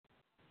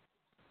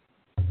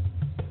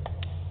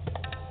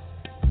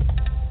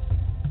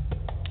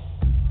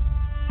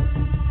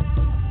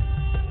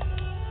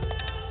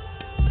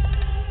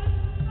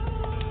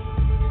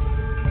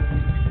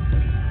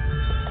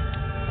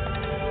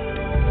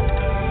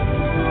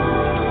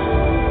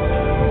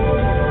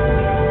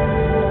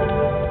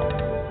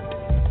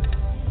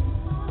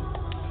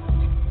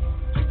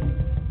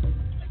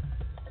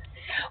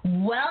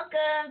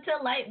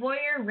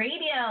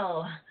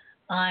Radio.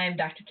 I'm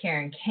Dr.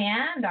 Karen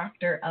Kan,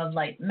 Doctor of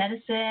Light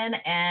Medicine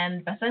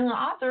and best-selling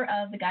author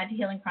of The Guide to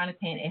Healing Chronic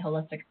Pain, A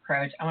Holistic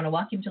Approach. I want to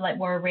welcome you to Light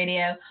Warrior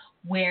Radio,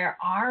 where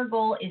our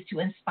goal is to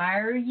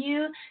inspire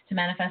you to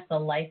manifest the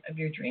life of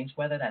your dreams,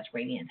 whether that's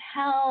radiant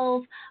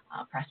health,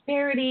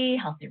 prosperity,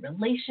 healthy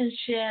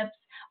relationships,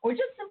 or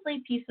just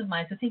simply peace of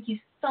mind. So thank you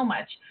so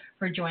much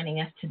for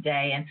joining us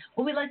today. And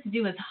what we'd like to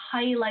do is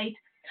highlight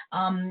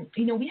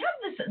we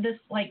have this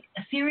like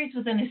a series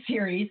within a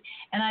series,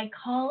 and I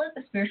call it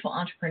the Spiritual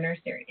Entrepreneur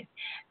Series.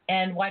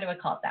 And why do I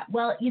call it that?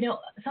 Well,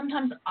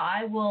 sometimes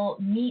I will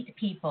meet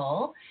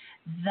people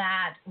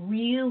that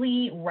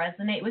really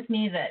resonate with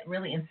me, that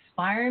really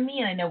inspire me,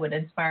 and I know would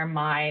inspire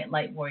my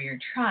Light Warrior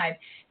tribe,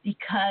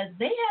 because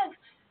they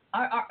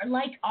are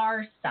like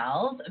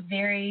ourselves,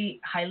 very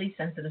highly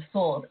sensitive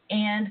souls,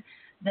 and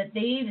that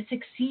they've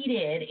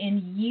succeeded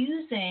in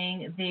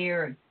using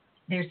their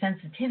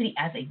sensitivity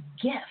as a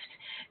gift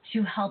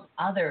to help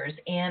others.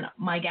 And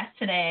my guest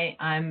today,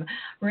 I'm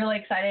really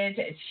excited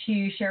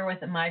to share with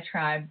my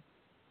tribe,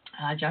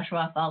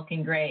 Joshua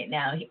Falcon Gray.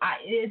 Now,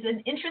 it's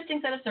an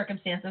interesting set of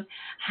circumstances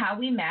how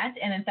we met.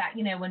 And in fact,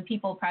 when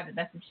people private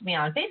message me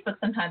on Facebook,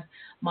 sometimes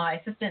my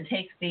assistant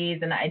takes these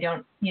and I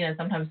don't,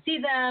 sometimes see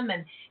them,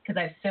 and because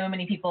I have so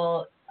many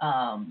people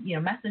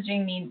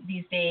messaging me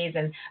these days.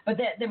 But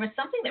there was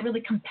something that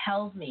really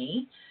compels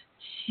me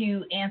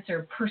to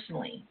answer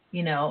personally,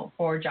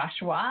 for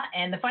Joshua.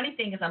 And the funny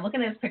thing is, I'm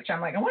looking at his picture,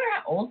 I'm like, I wonder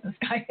how old this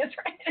guy is,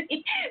 right? And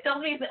he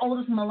tells me he's the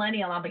oldest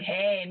millennial. I'm like,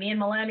 hey, me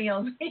and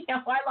millennials,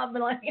 I love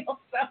millennials.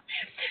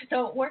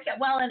 So it worked out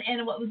well.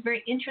 And what was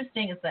very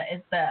interesting is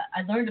that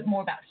I learned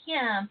more about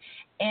him,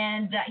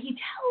 and he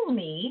tells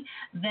me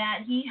that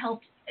he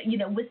helped,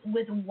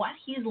 with what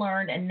he's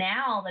learned, and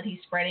now that he's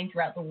spreading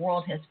throughout the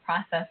world, his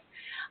process,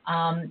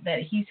 that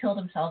he's healed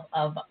himself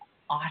of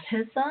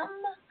autism,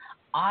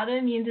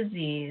 autoimmune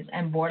disease,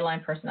 and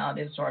borderline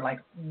personality disorder. Like,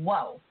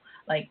 whoa,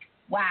 like,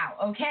 wow.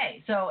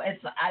 Okay. So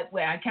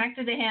I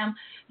connected to him,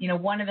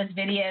 one of his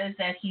videos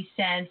that he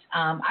sent,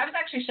 I was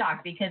actually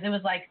shocked because it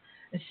was like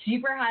a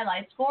super high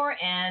light score,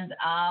 and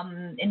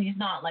he's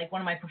not like one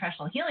of my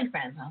professional healing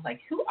friends. And I was like,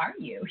 who are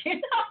you?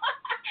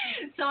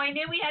 So I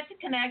knew we had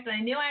to connect, and I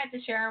knew I had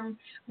to share him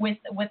with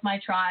my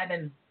tribe.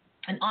 And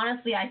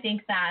honestly, I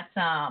think that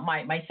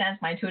my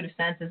intuitive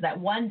sense is that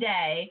one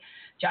day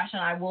Josh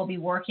and I will be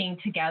working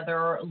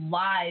together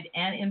live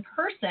and in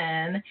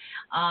person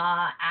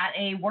at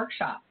a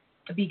workshop,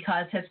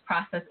 because his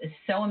process is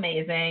so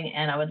amazing,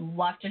 and I would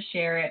love to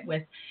share it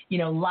with,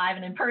 live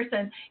and in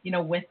person,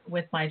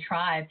 with my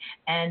tribe.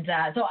 And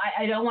so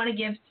I don't want to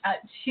give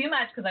too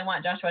much, because I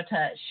want Joshua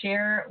to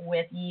share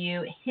with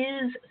you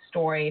his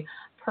story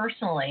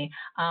personally.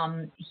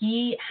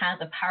 He has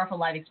a powerful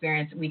life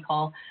experience we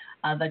call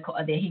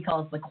he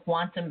calls the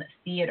quantum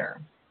theater,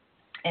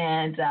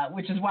 and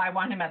which is why I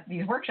want him at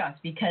these workshops,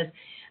 because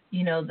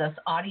this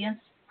audience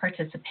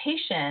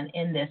participation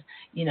in this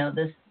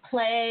this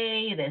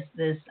play,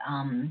 this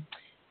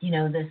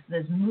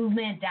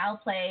movement, Tao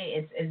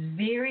play, is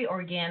very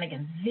organic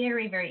and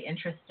very, very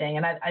interesting.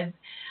 And I've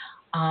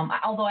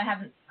although I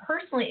haven't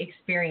personally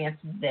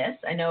experienced this,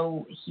 I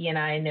know he and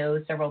I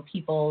know several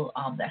people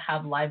that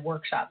have live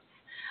workshops,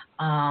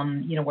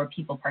 where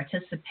people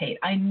participate.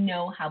 I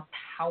know how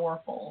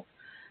powerful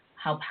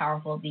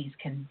these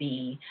can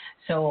be.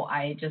 So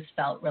I just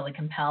felt really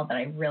compelled that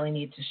I really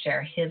need to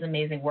share his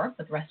amazing work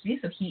with the rest of you.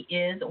 So he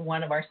is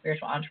one of our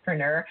spiritual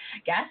entrepreneur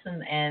guests,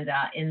 and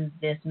in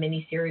this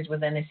mini series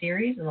within a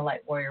series in the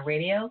Light Warrior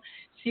Radio.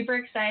 Super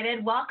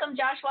excited. Welcome,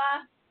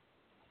 Joshua.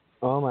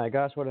 Oh my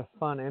gosh, what a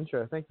fun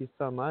intro. Thank you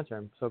so much.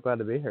 I'm so glad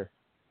to be here.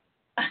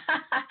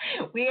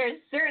 We are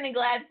certainly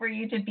glad for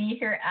you to be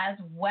here as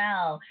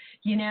well.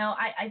 There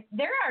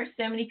are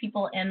so many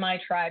people in my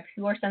tribe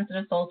who are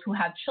sensitive souls, who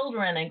have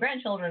children and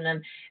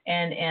grandchildren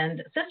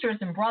and sisters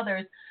and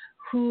brothers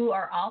who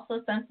are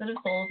also sensitive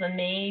souls and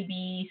may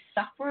be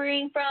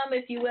suffering from,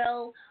 if you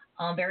will,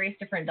 various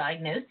different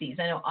diagnoses.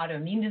 I know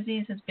autoimmune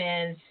disease has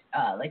been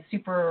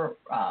super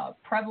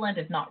prevalent,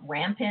 if not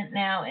rampant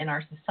now in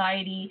our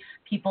society.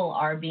 People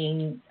are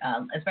being,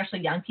 especially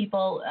young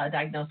people,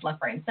 diagnosed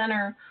left, right, and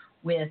center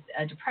with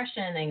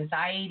depression,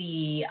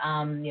 anxiety,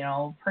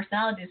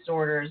 personality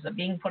disorders,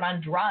 being put on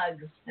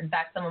drugs. In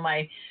fact, some of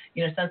my,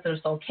 sensitive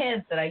soul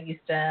kids that I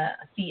used to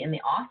see in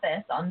the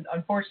office,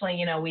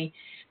 unfortunately,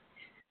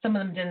 some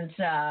of them didn't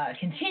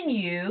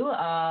continue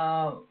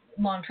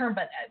long term,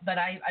 but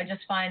I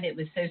just find it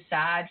was so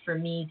sad for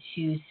me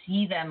to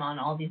see them on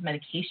all these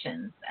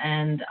medications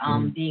and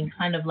being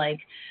kind of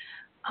like,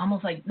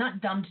 almost like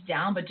not dumbed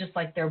down, but just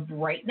like their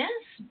brightness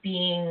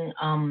being,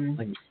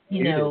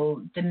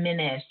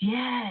 diminished.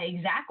 Yeah,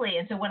 exactly.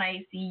 And so when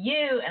I see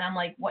you and I'm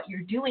like, what you're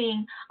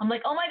doing, I'm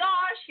like, oh my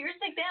gosh, here's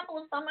an example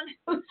of someone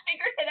who's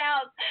figured it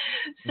out.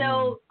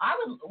 So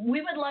we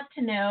would love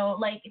to know,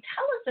 like,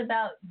 tell us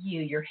about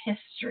you, your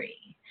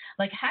history.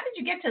 Like, how did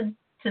you get to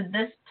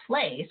this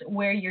place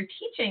where you're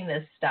teaching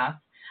this stuff?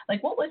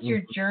 Like, what was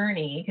your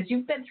journey? Because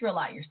you've been through a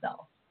lot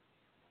yourself.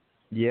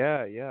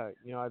 Yeah.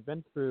 I've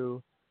been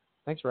through,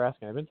 thanks for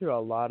asking. I've been through a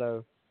lot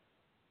of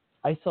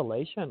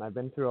isolation. I've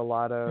been through a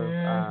lot of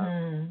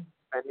Mhm.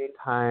 spending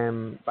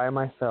time by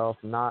myself,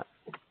 not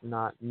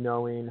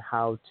knowing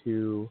how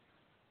to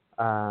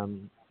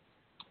um,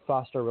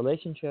 foster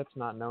relationships,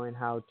 not knowing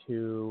how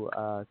to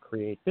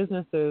create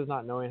businesses,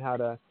 not knowing how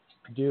to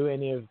do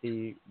any of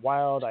the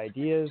wild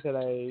ideas that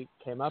I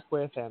came up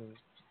with, and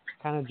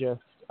kind of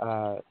just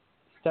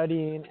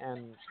studying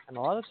and a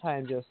lot of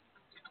time just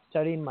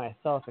studying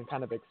myself and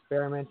kind of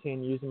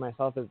experimenting, using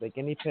myself as the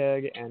guinea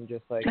pig, and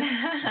just like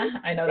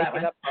I know that making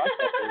one. up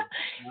processes.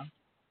 You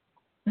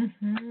know?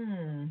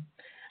 Mhm.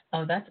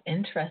 Oh, that's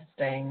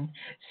interesting.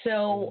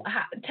 So,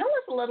 Mhm. tell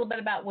us a little bit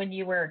about when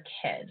you were a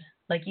kid.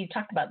 Like you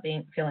talked about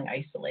feeling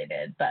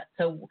isolated, but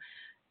so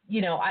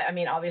I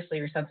mean, obviously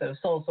you're sensitive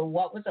soul. So,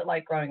 what was it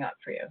like growing up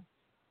for you?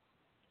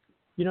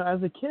 You know,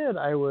 as a kid,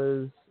 I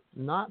was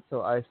not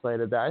so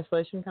isolated. The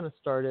isolation kind of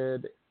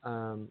started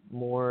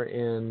more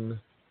in,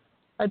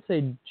 I'd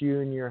say,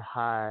 junior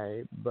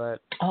high.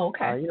 But, Oh,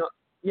 okay. you know,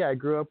 yeah, I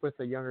grew up with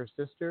a younger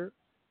sister,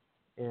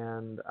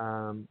 and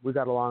we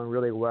got along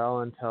really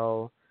well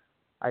until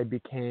I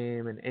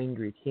became an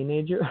angry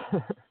teenager.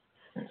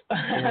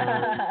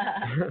 and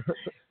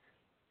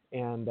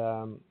and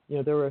you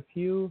know, there were a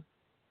few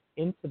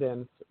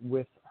incidents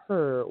with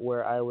her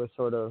where I was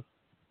sort of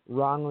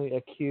wrongly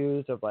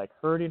accused of like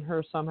hurting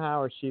her somehow,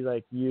 or she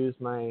like used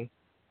my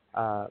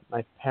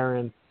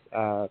parents'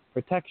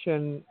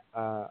 protection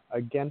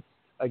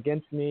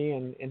against me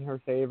and in her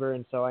favor,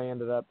 and so I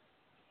ended up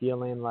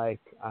feeling like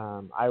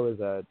I was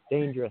a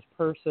dangerous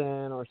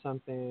person or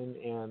something.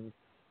 And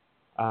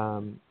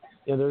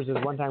you know, there was this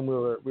one time we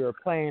were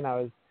playing. I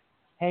was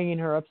hanging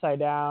her upside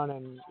down,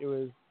 and it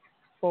was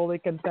fully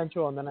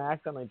consensual. And then I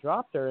accidentally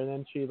dropped her, and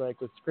then she like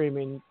was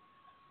screaming,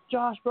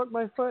 "Josh broke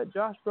my foot!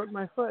 Josh broke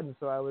my foot!" And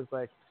so I was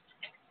like,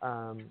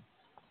 um,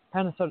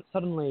 kind of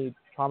suddenly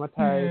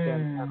traumatized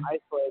and Hmm.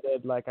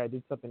 isolated, like I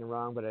did something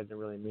wrong, but I didn't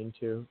really mean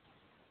to.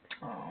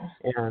 Oh.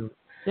 And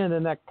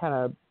then that kind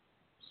of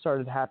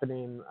started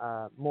happening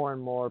more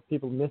and more.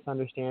 People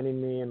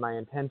misunderstanding me and my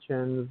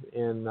intentions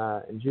in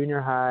junior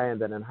high and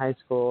then in high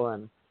school,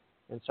 and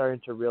starting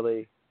to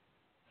really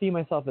see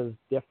myself as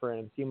different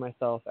and see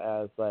myself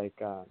as like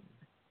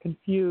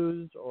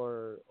confused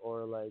or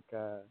like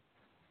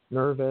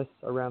nervous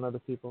around other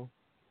people.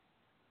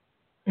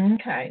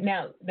 Okay.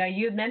 Now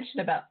you had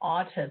mentioned about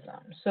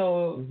autism.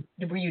 So,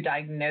 Mhm. were you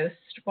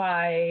diagnosed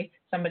by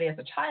somebody as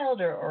a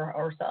child,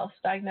 or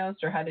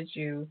self-diagnosed, or how did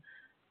you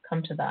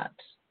come to that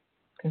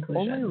Only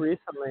conclusion?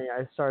 recently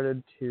I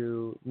started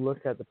to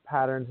look at the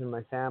patterns in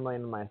my family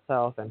and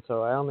myself, and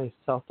so I only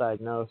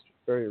self-diagnosed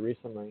very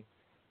recently.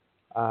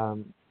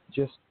 Um,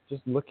 just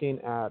looking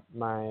at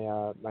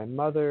my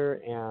mother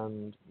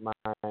and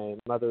my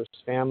mother's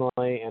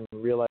family, and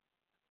realizing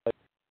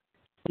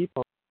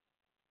people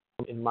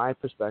in my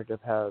perspective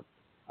have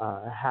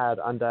had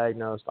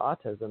undiagnosed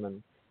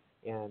autism,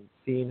 and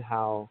seeing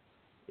how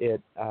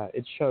it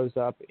shows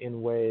up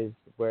in ways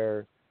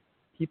where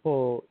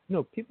people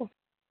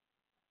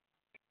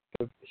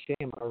feel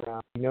shame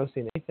around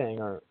diagnosing anything,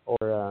 or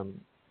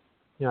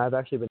you know, I've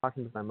actually been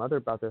talking to my mother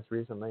about this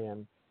recently,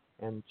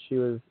 and she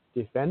was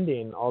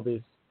defending all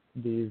these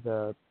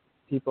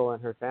people in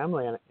her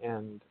family,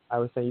 and I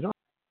was saying, you don't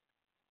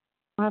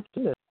have to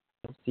do this.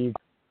 You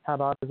have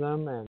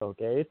autism and Bill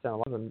Gates and a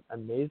lot of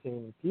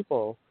amazing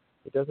people.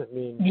 It doesn't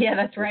mean Yeah,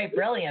 that's you're right. different.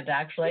 Brilliant, Yeah,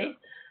 actually.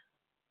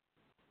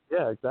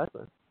 yeah,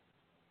 exactly.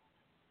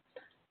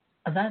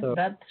 So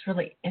That's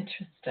really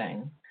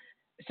interesting.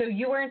 So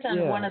you weren't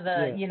on one yeah, of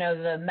the, yeah,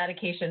 the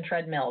medication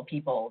treadmill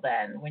people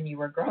then when you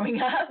were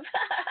growing up.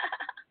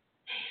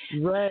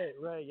 right,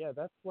 right. Yeah,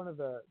 that's one of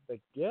the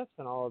gifts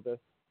in all of this,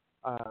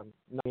 not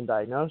being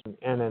diagnosed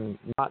and then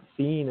not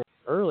seeing it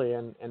early,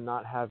 and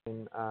not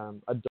having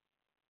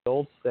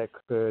adults that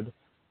could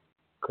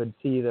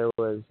see there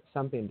was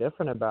something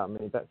different about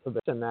me. That so the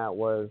reason that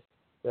was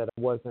that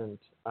I wasn't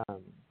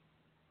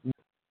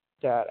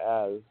looked at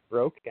as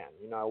broken.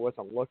 You know, I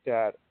wasn't looked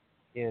at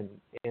in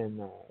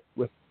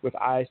with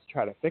eyes to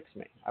try to fix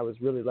me. I was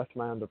really left to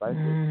my own devices.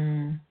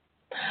 Mm.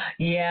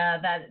 Yeah,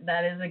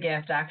 that is a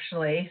gift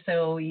actually.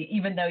 So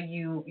even though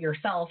you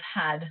yourself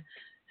had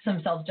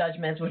some self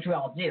judgments, which we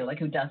all do, like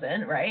who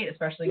doesn't, right?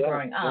 Especially Yeah,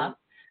 growing yeah. up,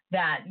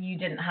 that you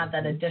didn't have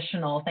that Hmm.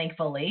 additional,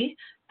 thankfully,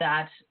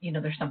 that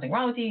there's something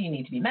wrong with you. You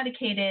need to be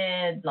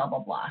medicated, blah blah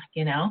blah.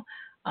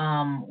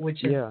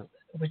 Which is Yeah.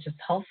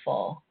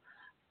 helpful.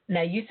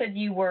 Now, you said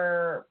you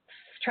were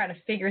trying to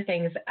figure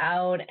things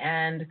out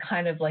and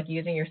kind of like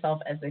using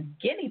yourself as a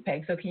guinea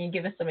pig. So, can you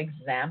give us some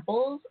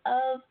examples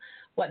of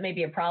what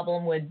maybe a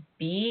problem would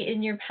be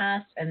in your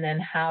past and then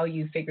how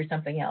you figured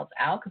something else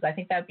out? Because I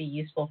think that would be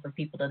useful for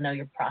people to know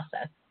your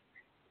process.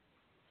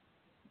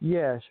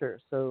 Yeah, sure.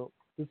 So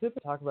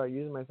specifically talk about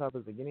using myself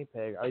as a guinea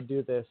pig. I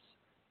do this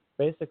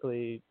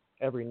basically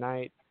every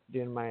night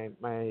doing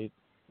my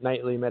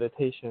nightly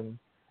meditation.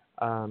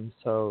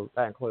 So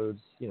that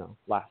includes, you know,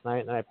 last night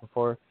and the night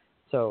before.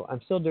 So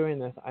I'm still doing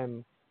this.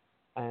 I'm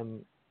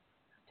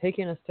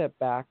taking a step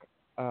back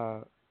uh,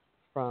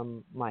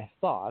 from my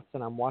thoughts,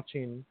 and I'm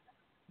watching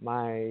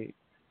my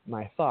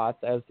my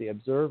thoughts as the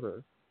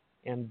observer,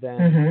 and then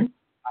Mm-hmm.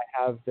 I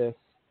have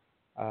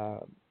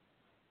uh,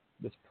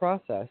 this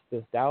process,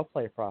 this Tao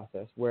play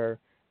process, where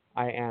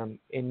I am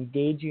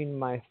engaging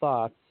my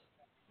thoughts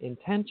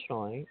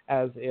intentionally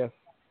as if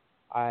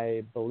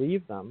I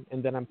believe them,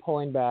 and then I'm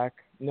pulling back,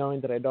 knowing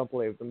that I don't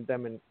believe them.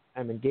 Then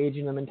I'm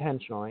engaging them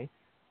intentionally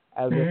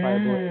as if I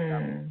believe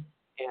them,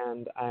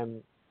 Mm.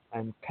 and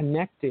I'm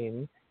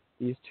connecting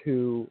these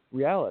two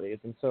realities,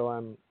 and so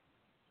I'm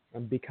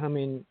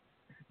becoming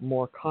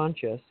more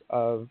conscious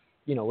of,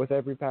 with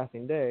every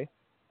passing day,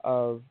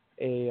 of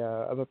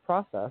a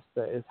process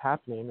that is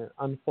happening and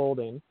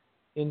unfolding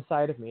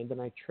inside of me, and then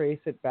I trace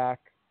it back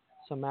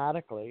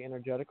somatically,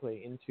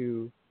 energetically,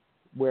 into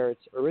where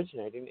it's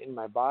originating in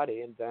my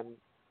body, and then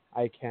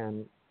I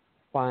can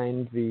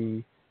find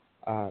the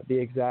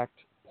exact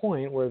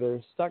point where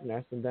there's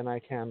stuckness, and then I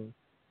can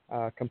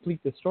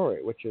complete the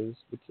story, which is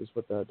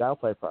what the Tao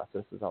play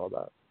process is all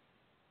about.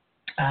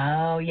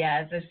 Oh,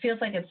 yes. It feels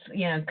like it's,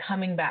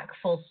 coming back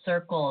full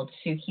circle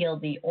to heal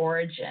the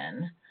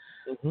origin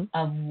Mm-hmm.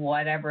 of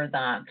whatever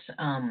that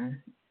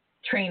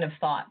train of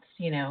thoughts,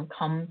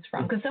 comes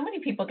from. Because so many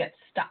people get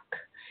stuck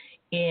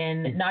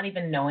in not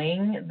even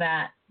knowing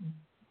that,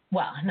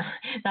 well,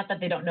 not that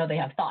they don't know they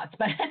have thoughts,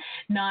 but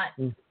not,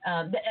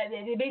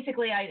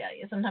 basically,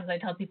 sometimes I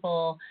tell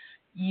people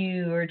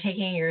you're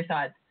taking your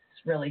thoughts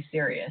really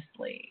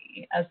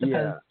seriously as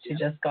opposed to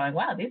just going,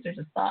 wow, these are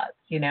just thoughts,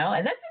 and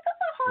that's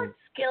a hard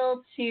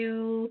skill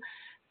to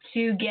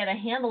get a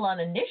handle on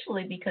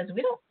initially because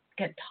we don't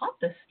get taught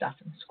this stuff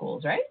in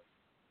schools, right?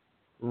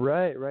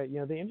 Right.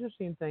 The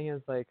interesting thing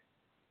is, like,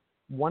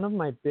 one of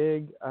my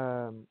big,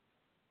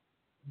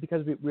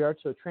 because we are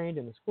so trained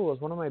in the schools,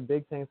 one of my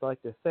big things I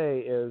like to say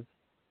is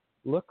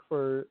look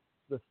for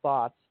the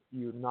thoughts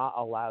you're not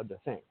allowed to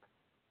think.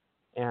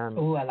 And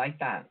oh, I like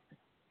that.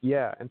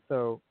 Yeah, and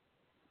so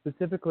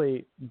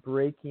specifically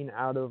breaking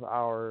out of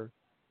our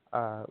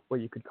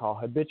what you could call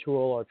habitual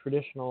or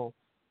traditional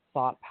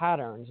thought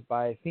patterns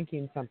by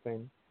thinking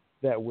something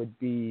that would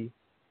be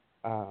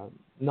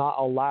not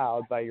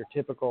allowed by your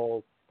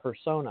typical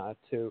persona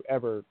to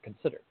ever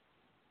consider.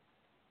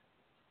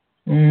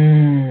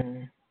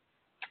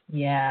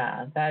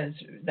 Yeah,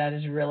 that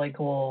is really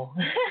cool.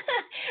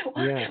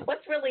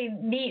 What's really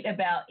neat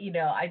about,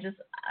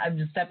 I'm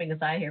just stepping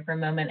aside here for a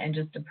moment and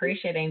just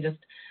appreciating just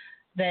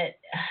that,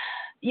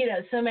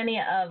 so many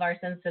of our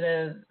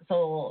sensitive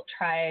soul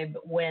tribe,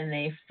 when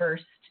they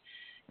first,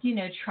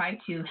 try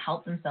to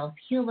help themselves,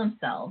 heal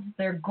themselves,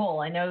 their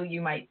goal, I know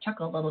you might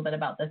chuckle a little bit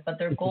about this, but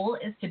their goal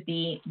is to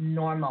be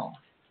normal.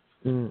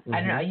 Mm-hmm. I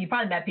don't know. You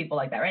probably met people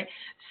like that, right?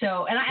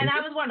 So, and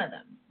I was one of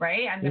them,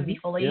 right? I'm going to be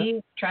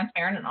fully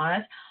transparent and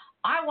honest.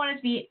 I wanted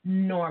to be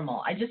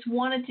normal. I just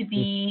wanted to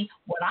be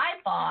what I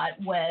thought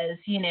was,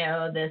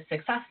 the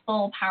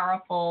successful,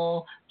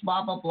 powerful,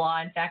 blah, blah,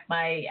 blah. In fact,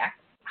 my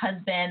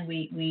ex-husband,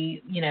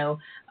 we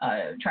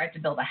tried to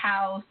build a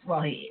house.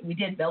 Well, we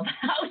did build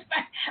a house,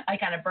 but I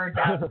kind of burnt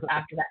out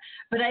after that.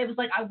 But I was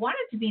like, I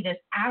wanted to be this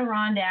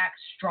Adirondack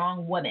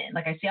strong woman.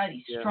 Like I see all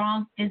these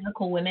strong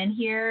physical women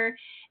here.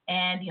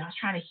 And, I was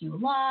trying to hew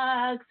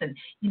logs and,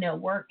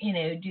 work,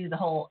 do the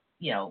whole,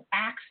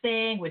 axe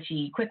thing, which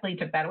he quickly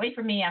took that away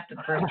from me after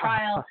the first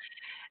trial.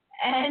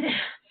 And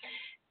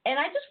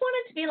I just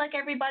wanted to be like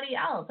everybody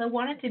else. I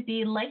wanted to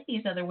be like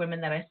these other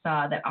women that I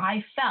saw that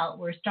I felt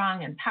were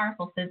strong and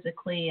powerful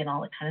physically and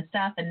all that kind of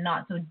stuff, and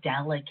not so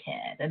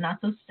delicate and not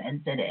so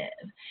sensitive.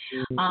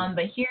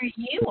 But here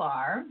you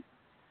are,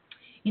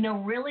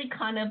 really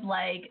kind of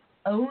like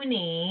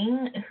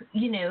owning,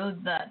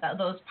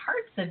 those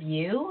parts of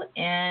you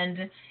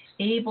and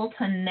able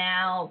to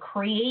now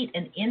create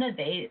and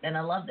innovate. And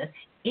I love this,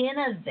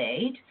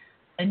 innovate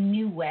a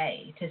new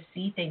way to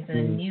see things in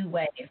a new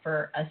way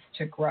for us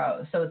to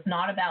grow. So it's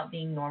not about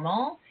being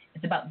normal.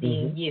 It's about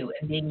being you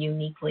and being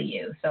uniquely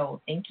you.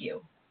 So thank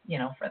you,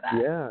 for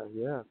that.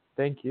 Yeah.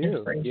 Thank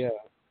you. Yeah.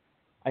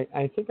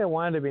 I think I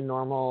wanted to be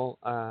normal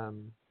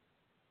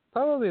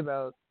probably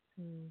about,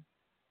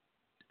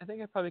 I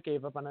think I probably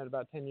gave up on it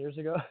about 10 years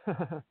ago.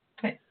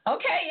 Okay,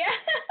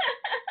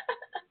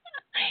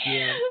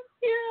 yeah.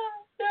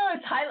 No,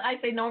 it's high. I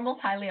say normal's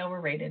highly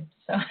overrated.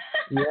 So.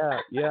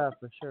 Yeah,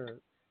 for sure.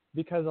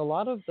 Because a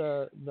lot of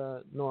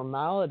the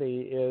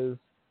normality is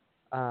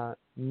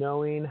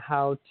knowing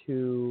how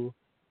to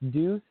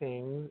do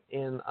things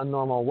in a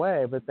normal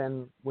way, but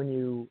then when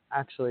you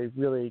actually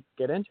really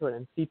get into it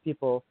and see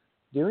people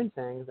doing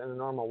things in a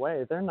normal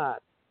way, they're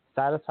not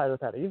satisfied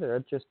with that either.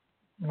 It's just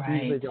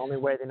usually the only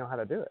way they know how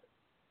to do it.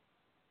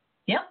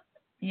 Yep.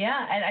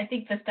 Yeah, and I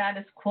think the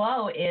status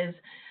quo is,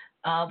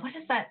 what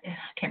is that? I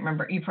can't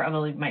remember. You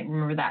probably might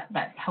remember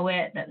that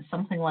poet, that's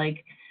something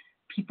like,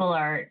 people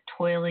are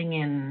toiling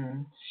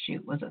in,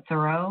 was it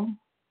Thoreau?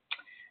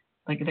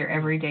 Like their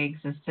everyday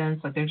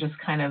existence, like they're just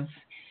kind of,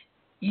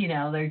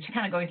 they're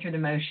kind of going through the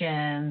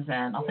motions,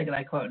 and I'll think of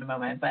that quote in a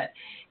moment, but,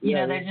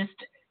 they're just,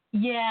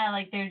 Yeah,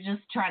 like they're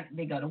just trying,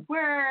 they go to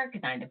work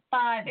 9 to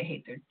 5, they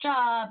hate their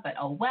job, but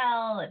oh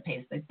well, it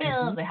pays the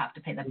bills. Hmm. They have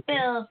to pay the Hmm.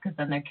 bills because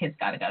then their kids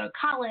got to go to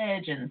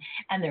college and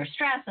they're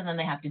stressed and then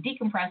they have to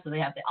decompress. So they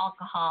have the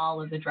alcohol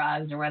or the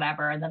drugs or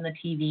whatever, and then the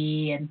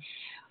TV and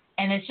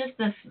it's just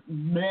this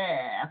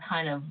bleh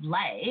kind of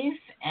life.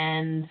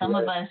 And some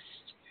of Right. us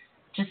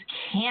just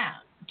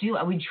can't do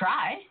it. We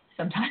try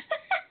sometimes,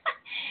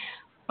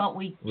 but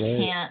we Right.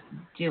 can't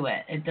do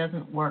it. It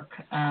doesn't work,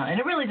 and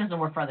it really doesn't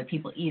work for other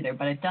people either.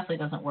 But it definitely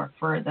doesn't work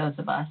for those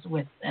of us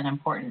with an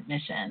important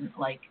mission,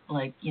 like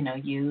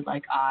you,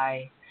 like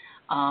I.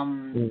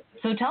 Mm.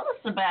 So tell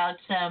us about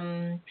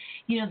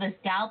this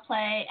Tao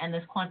play and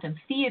this quantum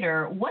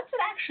theater. What's it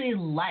actually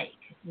like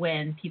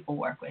when people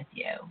work with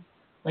you?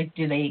 Like,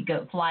 do they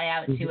go fly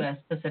out to Hmm. a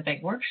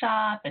specific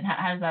workshop, and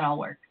how does that all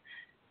work?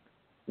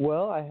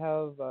 Well, I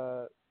have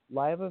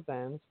live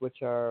events,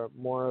 which are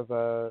more of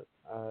a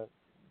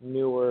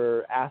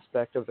newer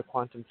aspect of the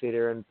quantum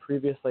theater, and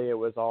previously it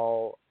was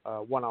all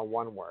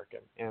one-on-one work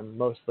and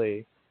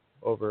mostly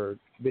over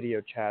video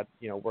chat,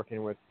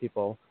 working with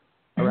people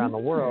around the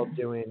world Mm.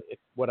 doing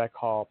what I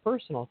call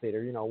personal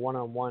theater,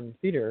 one-on-one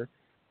theater,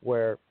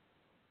 where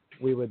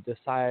we would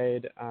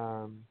decide,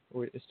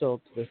 still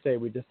to this day,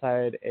 we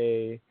decide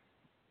a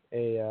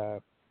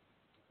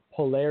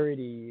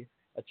polarity,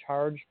 a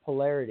charged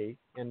polarity,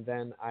 and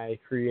then I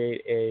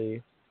create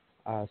a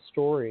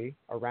story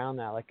around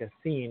that, like a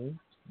scene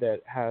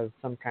that has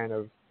some kind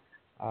of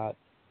uh,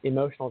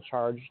 emotional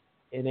charge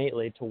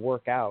innately to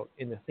work out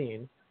in the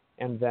scene,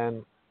 and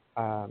then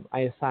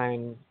I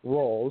assign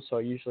roles. So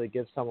I usually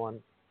give someone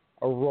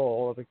a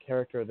role of a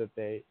character that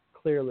they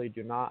clearly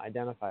do not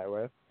identify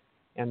with,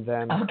 and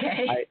then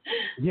Okay. I,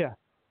 yeah,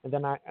 and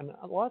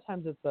a lot of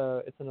times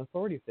it's an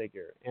authority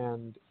figure,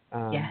 and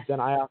Yes. then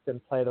I often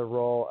play the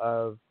role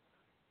of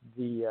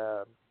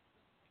the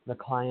the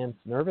client's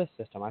nervous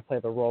system. I play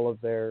the role of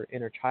their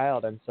inner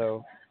child, and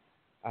so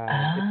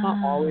it's not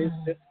always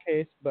Oh. this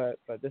case, but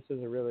this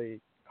is a really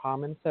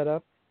common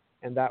setup,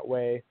 and that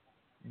way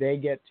they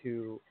get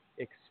to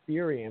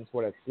experience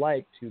what it's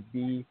like to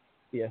be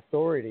the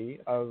authority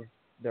of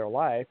their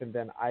life, and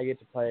then I get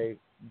to play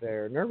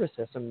their nervous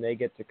system. They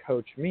get to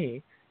coach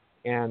me,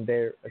 and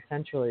they're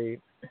essentially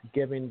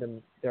giving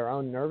them their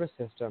own nervous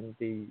system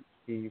the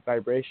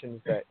vibrations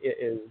that it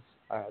is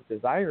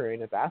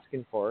desiring, it's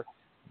asking for,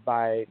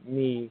 by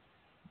me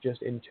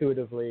just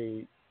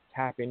intuitively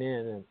tapping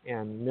in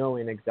and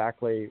knowing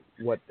exactly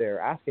what they're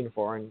asking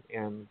for,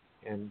 and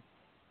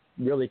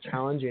really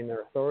challenging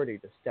their authority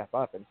to step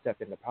up and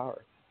step into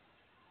power.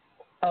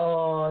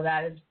 Oh,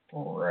 that is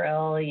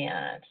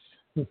brilliant.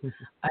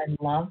 I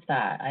love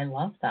that. I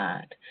love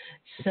that.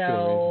 It's pretty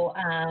amazing. So,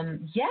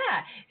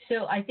 yeah.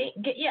 So I think,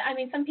 yeah, I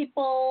mean, some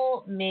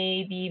people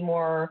may be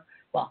more,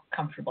 well,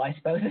 comfortable, I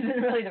suppose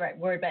isn't really the right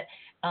word, but,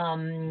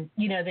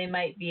 they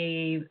might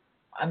be,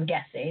 I'm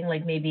guessing,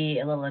 like maybe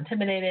a little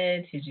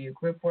intimidated to do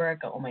group work.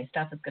 Oh, my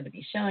stuff is going to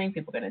be showing.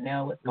 People are going to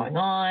know what's going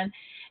on.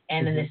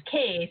 And in Hmm. this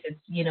case, it's,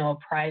 a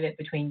private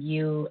between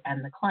you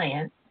and the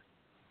client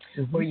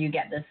Hmm. where you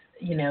get this,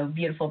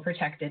 beautiful,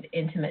 protected,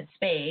 intimate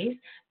space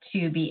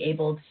to be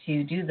able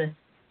to do this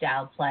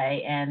style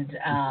play. And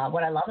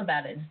what I love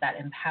about it is that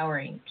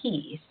empowering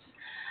piece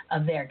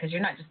of there, because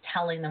you're not just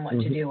telling them what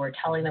to Hmm. do or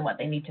telling them what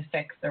they need to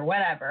fix or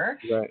whatever.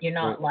 Right, You're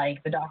right, not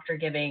like the doctor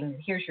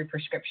giving, here's your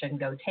prescription,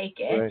 go take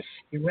it. right.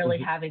 You're really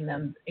Hmm. having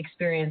them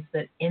experience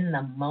it in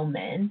the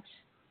moment,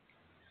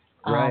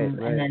 Right, and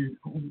right. then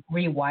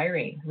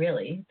rewiring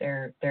really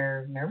their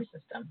nervous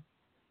system,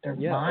 their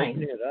Yeah, mind.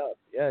 opening it up.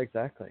 Yeah,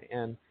 exactly.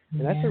 And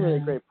that's a really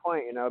Yeah. great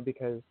point,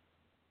 because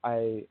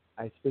I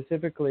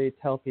specifically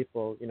tell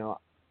people,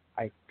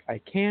 I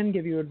can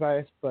give you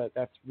advice, but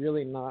that's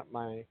really not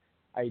my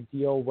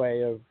ideal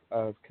way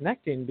of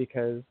connecting,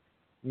 because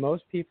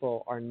most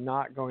people are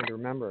not going to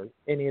remember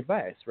any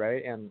advice,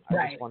 right? And I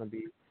just Right. want to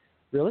be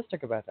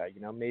realistic about that.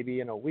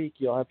 Maybe in a week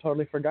you'll have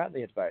totally forgotten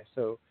the advice.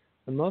 So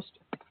the most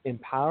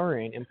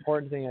empowering,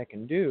 important thing I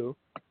can do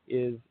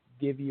is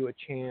give you a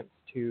chance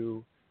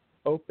to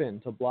open,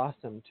 to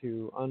blossom,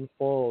 to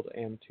unfold,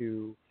 and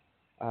to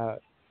uh,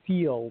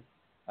 feel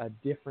a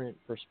different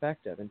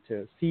perspective and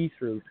to see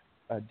through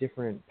a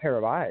different pair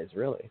of eyes,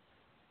 really.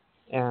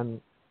 And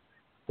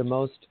the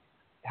most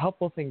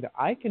helpful thing that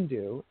I can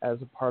do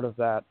as a part of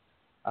that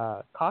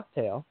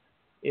cocktail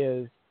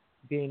is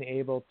being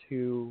able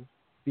to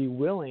be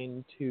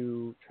willing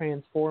to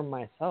transform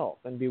myself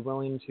and be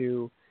willing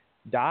to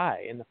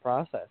die in the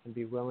process and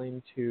be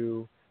willing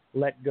to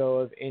let go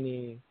of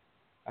any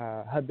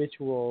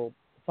habitual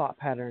thought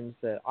patterns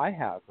that I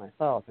have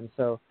myself. And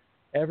so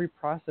every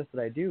process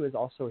that I do is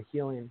also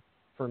healing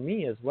for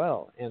me as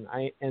well. And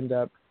I end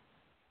up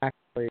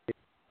actually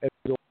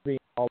absorbing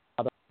a lot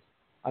of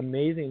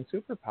amazing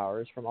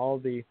superpowers from all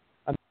the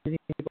amazing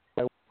people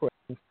I work with.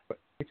 And so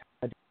every time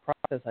I do a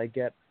process, I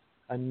get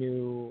a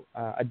new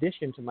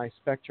addition to my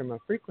spectrum of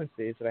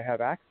frequencies that I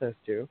have access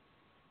to.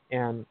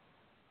 And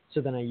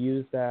so then I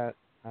use that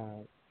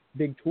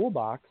big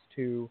toolbox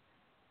to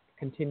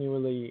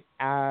continually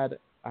add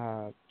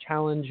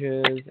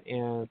challenges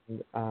and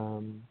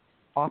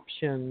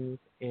options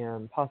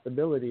and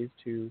possibilities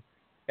to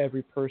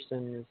every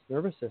person's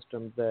nervous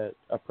system that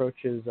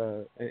approaches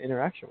an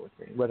interaction with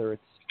me, whether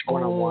it's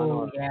one-on-one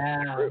or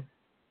yeah. group.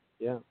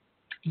 Yeah.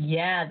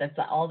 Yeah, that's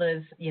all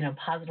those,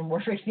 positive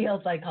morphic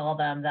fields, I call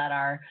them, that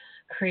are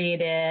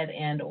created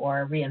and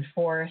or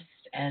reinforced,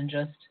 and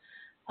just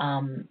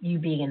you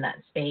being in that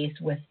space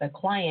with the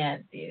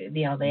client,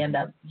 they end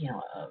up,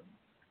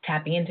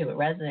 tapping into it,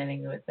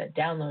 resonating with it,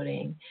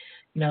 downloading,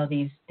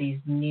 these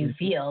new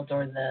fields,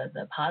 or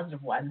the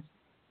positive ones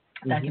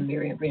that can be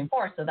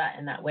reinforced, so that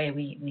in that way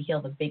we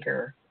heal the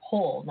bigger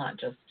whole, not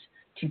just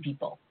two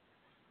people.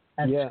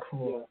 That's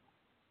cool.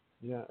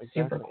 Yeah,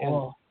 exactly. Super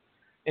cool.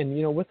 And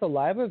with the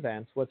live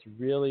events, what's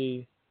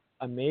really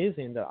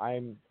amazing that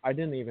I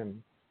didn't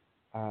even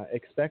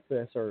expect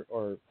this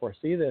or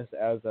foresee this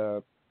as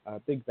a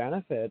big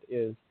benefit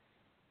is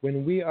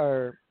when we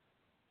are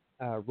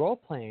role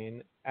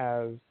playing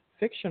as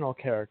fictional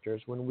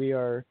characters, when we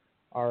are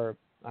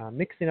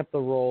mixing up the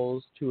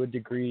roles to a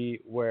degree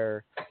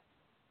where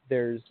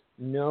there's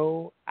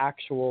no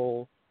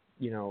actual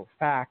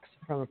facts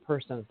from a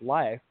person's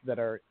life that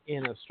are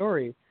in a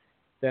story,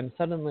 then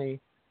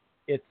suddenly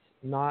it's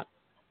not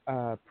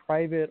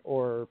private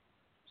or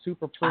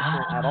super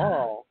personal at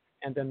all,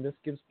 and then this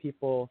gives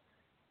people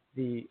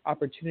the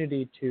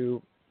opportunity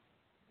to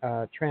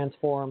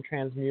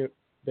transmute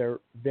their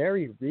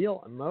very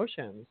real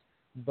emotions,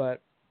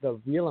 but the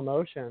real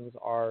emotions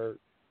are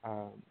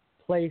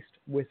placed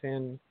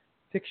within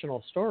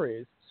fictional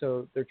stories,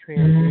 so they're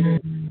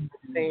transmuting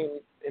the same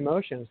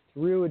emotions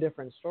through a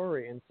different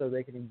story, and so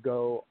they can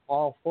go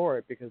all for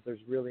it because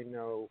there's really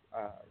no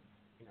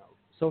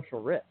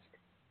social risk.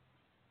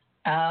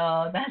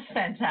 Oh, that's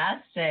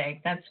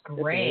fantastic. That's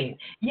great.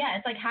 Yeah,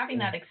 it's like having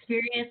that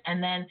experience,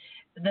 and then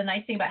the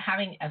nice thing about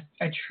having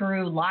a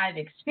true live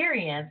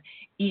experience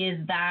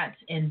is that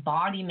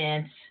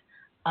embodiment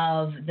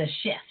of the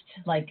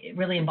shift, like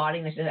really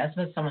embodying the shift, as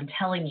opposed to someone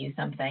telling you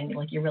something,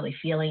 like you're really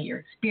feeling, you're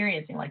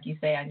experiencing, like you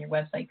say on your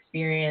website,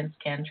 experience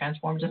can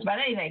transform just about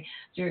anything.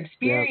 So you're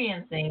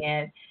experiencing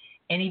it.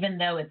 And even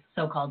though it's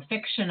so-called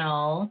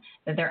fictional,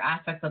 that there are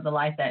aspects of the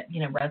life that,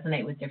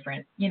 resonate with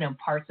different,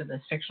 parts of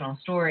this fictional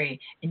story,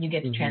 and you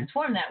get to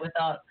transform that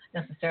without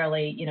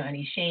necessarily,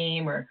 any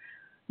shame or,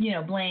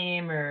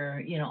 blame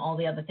or, all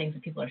the other things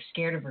that people are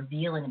scared of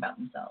revealing about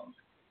themselves.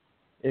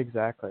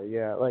 Exactly.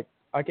 Yeah. Like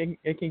I can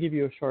give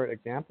you a short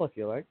example if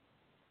you like.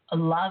 I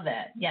love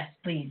it. Yes,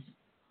 please.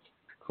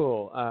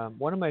 Cool.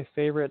 One of my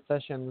favorite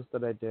sessions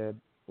that I did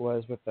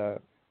was with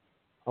a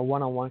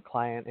one-on-one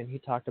client, and he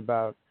talked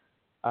about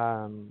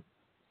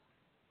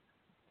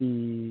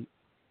the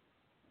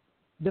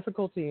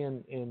difficulty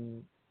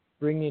in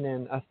bringing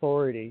in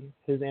authority,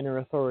 his inner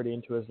authority,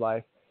 into his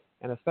life,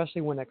 and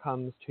especially when it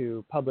comes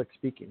to public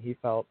speaking. He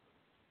felt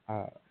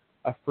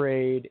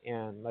afraid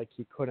and like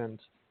he couldn't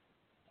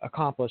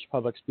accomplish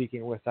public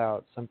speaking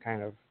without some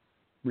kind of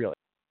real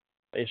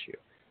issue.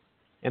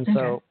 And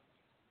so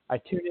I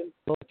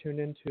tuned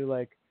into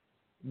like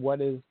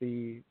what is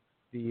the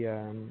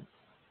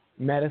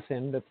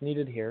medicine that's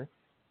needed here.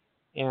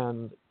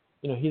 And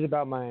he's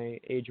about my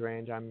age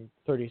range. I'm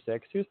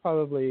 36. He was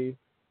probably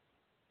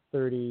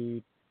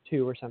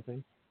 32 or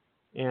something.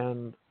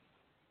 And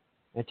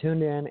I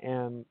tuned in,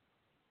 and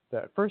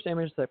the first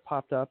image that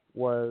popped up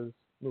was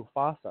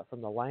Mufasa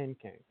from The Lion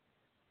King.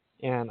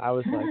 And I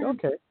was like,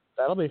 okay,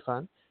 that'll be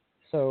fun.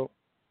 So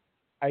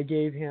I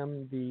gave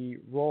him the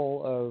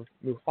role of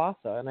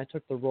Mufasa, and I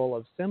took the role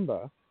of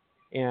Simba,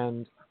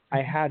 and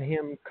I had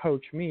him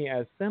coach me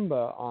as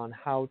Simba on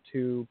how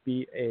to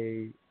be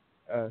a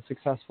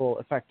successful,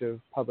 effective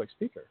public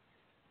speaker.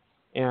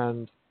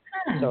 And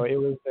so it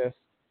was this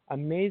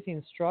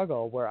amazing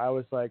struggle where I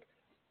was like,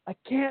 I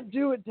can't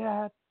do it,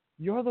 Dad.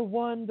 You're the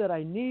one that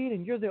I need,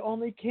 and you're the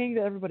only king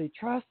that everybody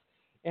trusts,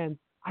 and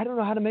I don't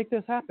know how to make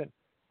this happen.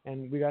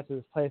 And we got to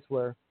this place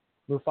where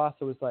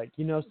Mufasa was like,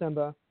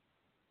 Simba,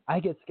 I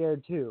get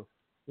scared too.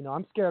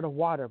 I'm scared of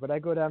water, but I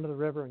go down to the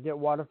river and get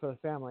water for the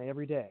family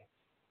every day.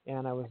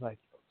 And I was like,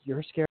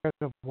 you're scared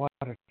of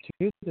water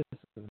too? This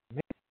is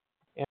amazing.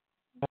 And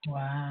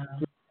wow.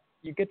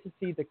 You get to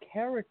see the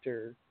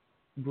character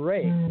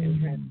break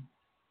and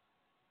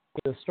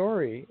the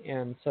story.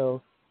 And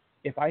so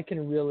if I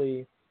can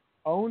really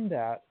own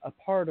that, a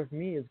part of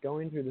me is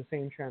going through the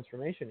same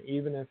transformation,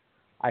 even if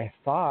I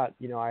thought,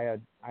 I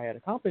had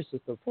accomplished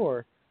this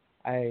before.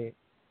 I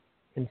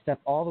can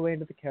step all the way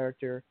into the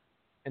character,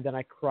 and then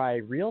I cry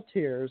real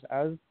tears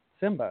as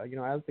Simba,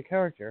 as the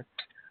character.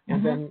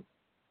 And then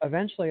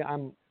eventually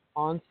I'm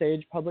on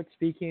stage, public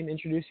speaking,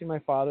 introducing my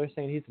father,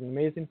 saying he's an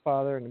amazing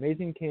father, an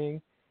amazing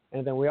king.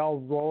 And then we all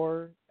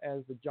roar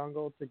as the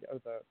jungle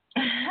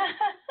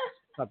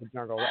not the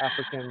jungle, the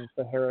African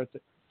Sahara,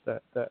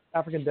 the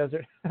African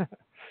desert.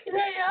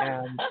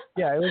 And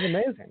yeah, it was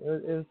amazing.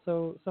 It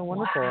was so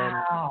wonderful.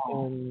 Wow.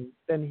 And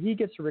then he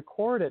gets to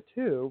record it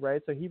too,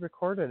 right? So he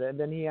recorded it, and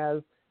then he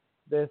has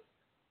this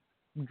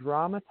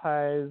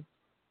dramatized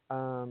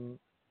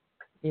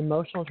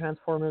emotional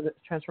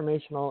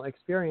transformational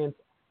experience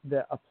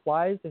that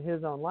applies to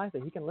his own life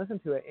that he can listen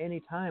to at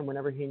any time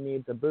whenever he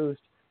needs a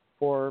boost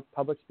for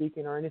public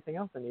speaking or anything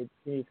else that he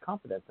needs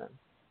confidence in.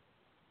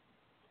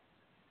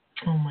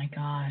 Oh my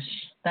gosh,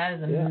 that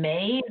is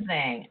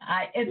amazing!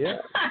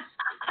 Yeah.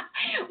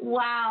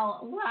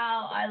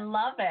 Wow, I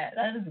love it.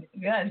 That is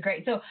good,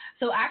 great. So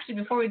actually,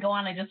 before we go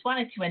on, I just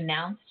wanted to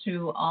announce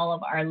to all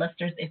of our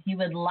listeners, if you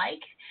would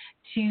like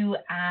to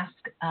ask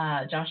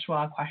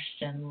Joshua a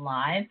question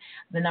live,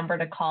 the number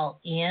to call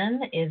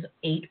in is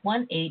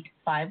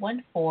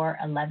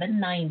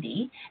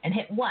 818-514-1190 and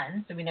hit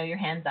 1, so we know your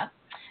hand's up.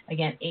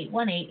 Again,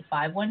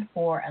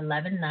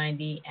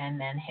 818-514-1190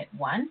 and then hit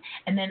 1.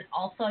 And then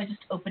also I just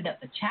opened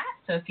up the chat,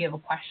 so if you have a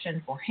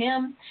question for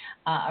him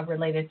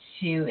related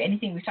to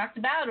anything we talked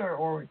about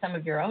or some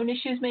of your own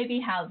issues maybe,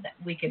 how that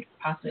we could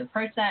possibly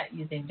approach that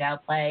using Tao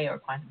Play or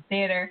Quantum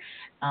Theater,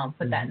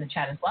 put that in the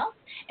chat as well.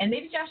 And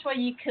maybe, Joshua,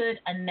 you could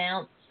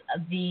announce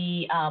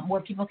the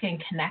where people can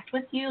connect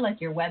with you, like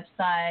your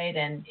website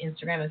and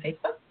Instagram and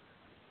Facebook.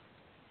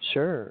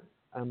 Sure.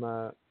 I'm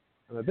a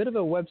bit of a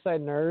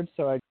website nerd,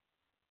 so I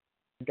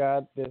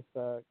got this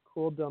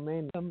cool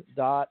domain,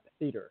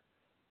 quantum.theater.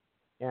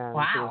 And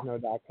wow.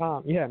 there's no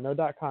 .com. Yeah, no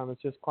 .com.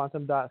 It's just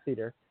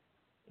quantum.theater.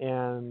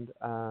 And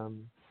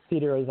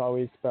theater is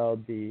always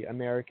spelled the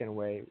American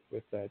way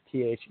with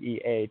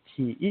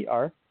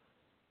THEATER.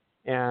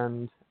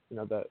 And,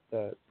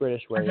 the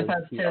British way as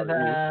opposed is to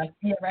the,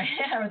 right,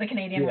 or the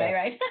Canadian way,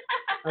 right?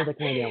 Or the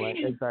Canadian way,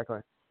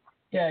 exactly.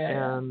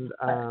 Yeah. And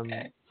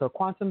so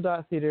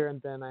quantum.theater,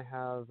 and then I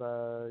have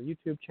a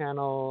YouTube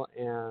channel,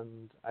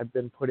 and I've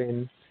been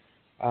putting,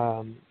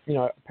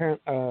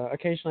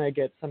 occasionally I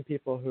get some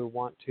people who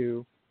want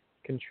to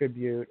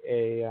contribute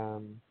a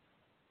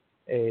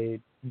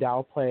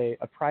Tao Play,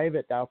 a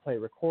private Tao Play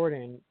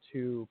recording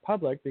to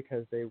public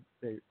because they're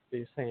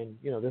saying,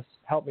 this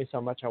helped me so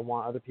much, I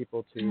want other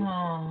people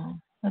to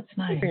that's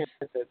nice. experience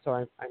it. So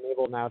I'm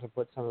able now to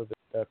put some of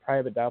the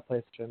private Tao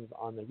Play sessions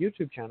on the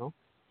YouTube channel.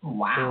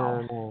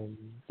 Wow. And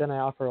then I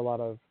offer a lot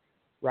of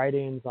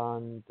writings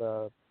on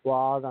the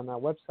blog on that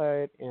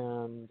website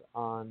and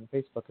on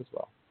Facebook as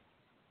well.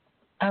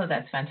 Oh,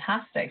 that's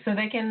fantastic. So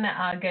they can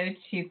go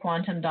to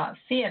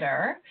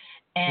quantum.theater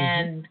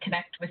and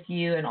connect with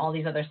you and all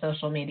these other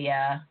social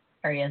media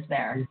areas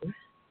there.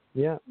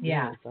 Yeah,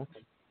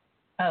 exactly.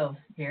 Oh,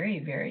 very,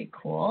 very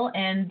cool.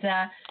 And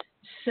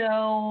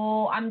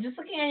so I'm just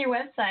looking on your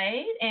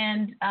website,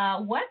 and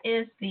what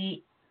is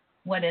it?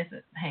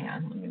 Hang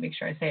on, let me make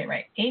sure I say it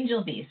right.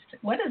 Angel Beast.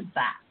 What is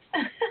that?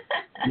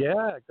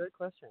 Yeah, great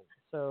question.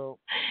 So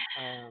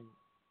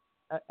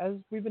as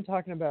we've been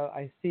talking about,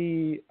 I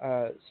see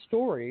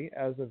story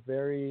as a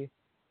very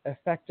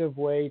effective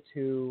way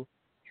to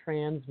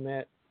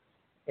transmit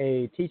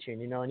a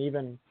teaching, and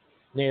even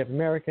Native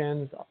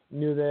Americans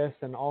knew this,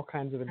 and all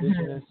kinds of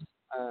indigenous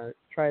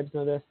tribes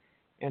know this.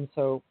 And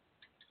so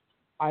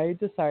I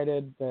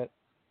decided that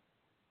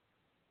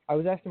I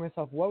was asking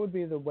myself, what would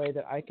be the way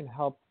that I can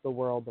help the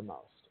world the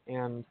most?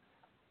 And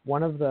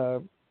one of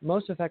the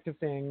most effective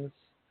things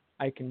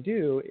I can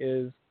do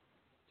is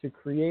to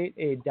create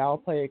a Tao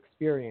Play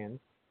experience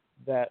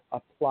that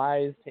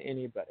applies to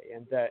anybody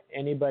and that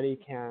anybody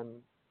can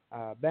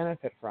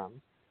benefit from,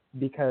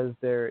 because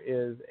there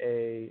is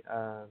a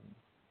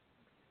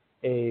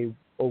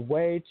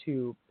way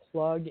to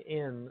plug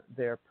in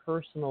their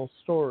personal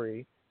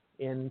story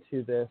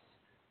into this,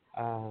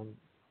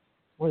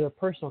 or their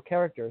personal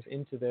characters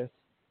into this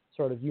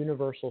sort of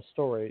universal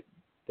story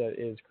that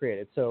is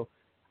created. So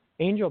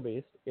Angel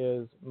Beast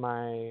is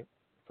my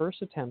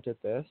first attempt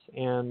at this,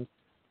 and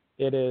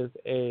it is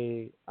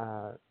a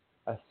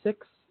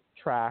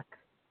 6-track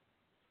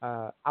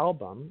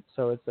album.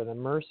 So it's an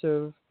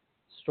immersive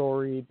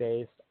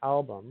story-based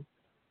album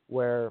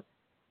where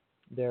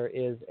there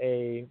is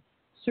a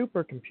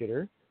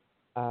supercomputer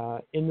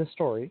in the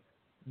story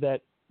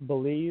that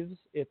believes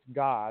it's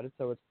God.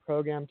 So it's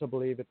programmed to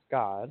believe it's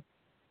God,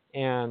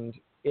 and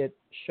it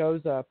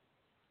shows up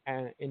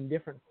in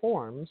different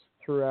forms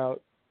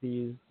throughout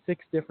these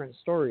 6 different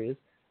stories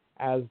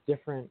as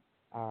different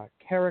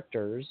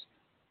characters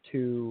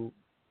to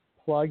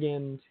plug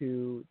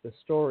into the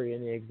story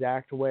in the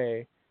exact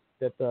way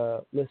that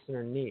the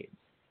listener needs.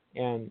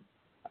 And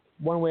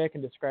one way I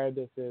can describe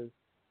this is,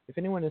 if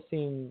anyone has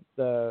seen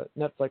the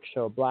Netflix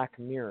show Black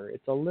Mirror,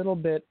 it's a little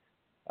bit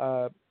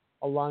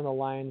along the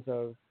lines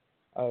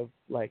of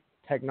like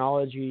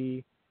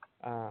technology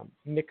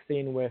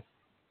mixing with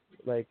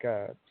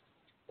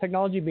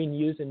technology being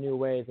used in new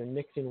ways and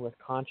mixing with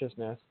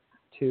consciousness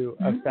to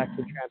affect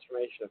the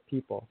transformation of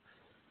people.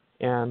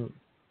 And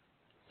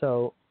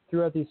so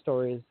throughout these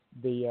stories,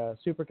 the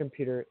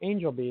supercomputer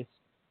Angel Beast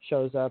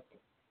shows up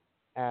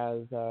as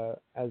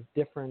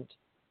different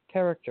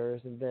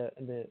characters, and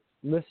the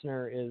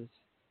listener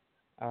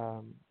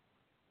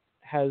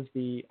has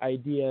the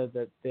idea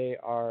that they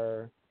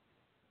are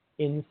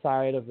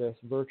inside of this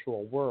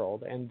virtual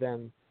world, and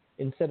then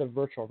instead of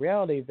virtual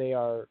reality, they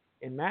are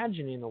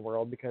imagining the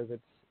world, because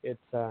it's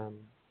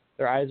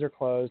their eyes are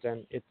closed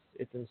and it's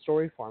in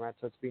story format,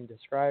 so it's being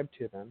described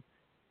to them.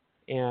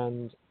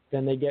 And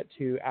then they get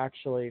to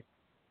actually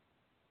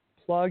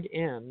plug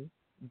in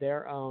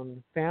their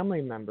own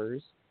family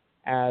members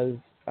as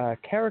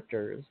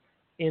characters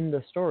in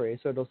the story.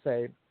 So it'll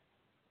say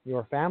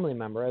your family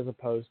member as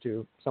opposed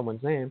to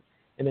someone's name.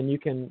 And then you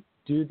can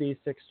do these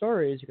 6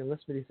 stories. You can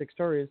listen to these 6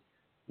 stories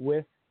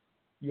with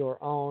your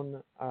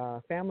own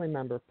family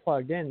member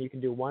plugged in. You can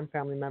do one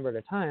family member at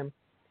a time,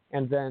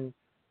 and then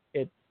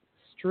it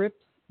strips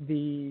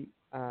the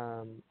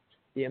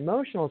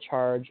emotional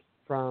charge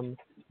from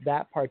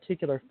that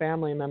particular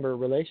family member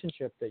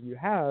relationship that you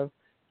have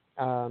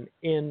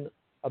in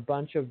a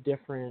bunch of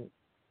different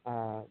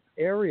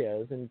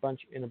areas and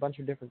in a bunch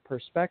of different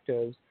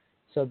perspectives,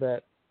 so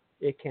that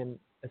it can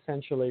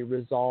essentially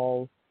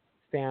resolve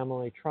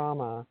family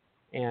trauma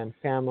and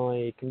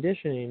family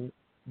conditioning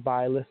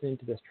by listening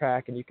to this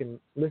track. And you can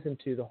listen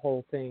to the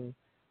whole thing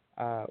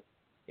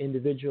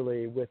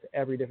individually with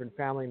every different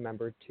family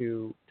member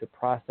to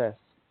process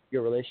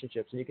your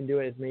relationships. And you can do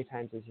it as many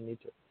times as you need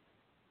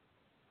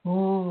to.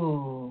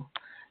 Ooh,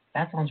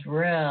 that sounds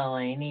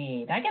really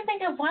neat. I can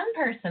think of one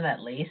person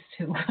at least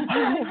who would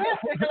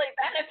really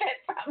benefit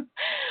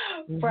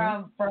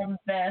from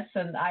this.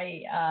 And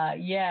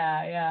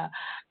yeah.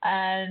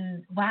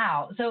 And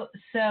wow. So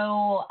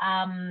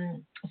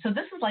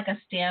this is like a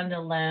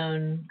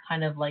standalone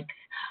kind of like,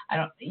 I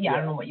don't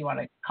know what you want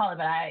to call it,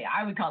 but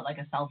I would call it like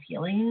a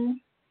self-healing,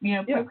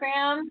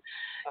 program,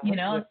 a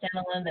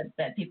standalone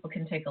that people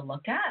can take a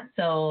look at.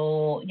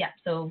 So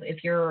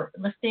if you're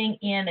listening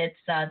in, it's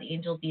the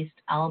Angel Beast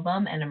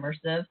album and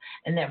immersive.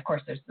 And then of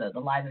course there's the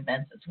live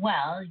events as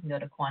well. You can go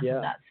to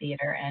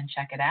quantum.theater and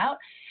check it out.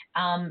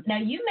 Now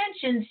you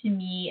mentioned to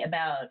me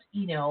about,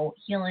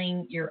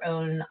 healing your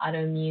own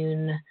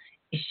autoimmune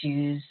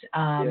issues.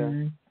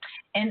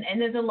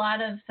 And there's a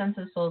lot of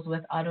sensitive souls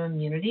with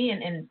autoimmunity,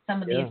 and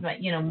some of these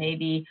might,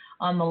 maybe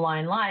on the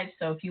line live.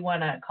 So if you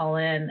want to call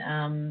in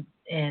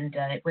and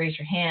raise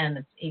your hand,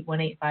 it's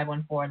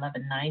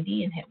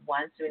 818-514-1190 and hit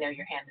 1 so we know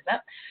your hand is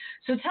up.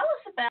 So tell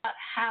us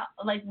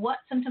about what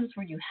symptoms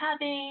were you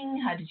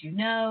having? How did you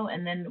know?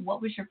 And then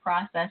what was your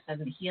process of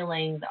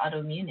healing the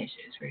autoimmune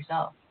issues for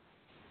yourself?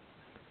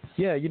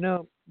 Yeah,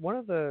 one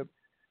of the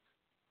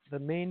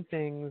main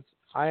things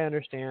I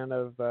understand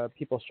of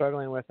people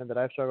struggling with, and that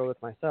I've struggled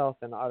with myself,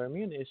 and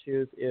autoimmune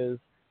issues, is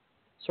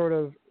sort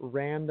of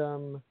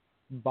random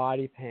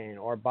body pain,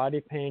 or body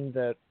pain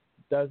that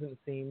doesn't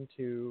seem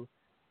to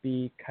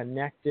be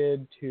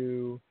connected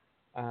to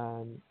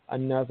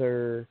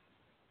another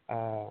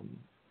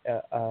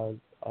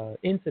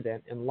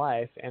incident in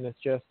life, and it's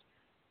just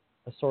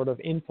a sort of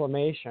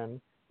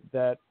inflammation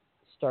that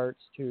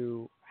starts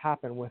to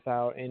happen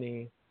without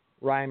any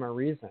rhyme or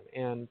reason.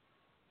 And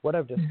what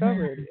I've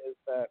discovered is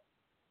that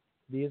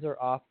these are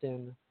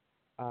often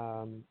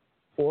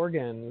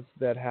organs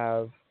that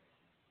have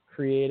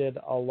created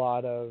a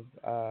lot of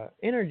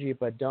energy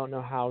but don't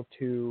know how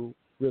to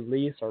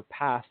release or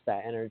pass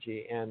that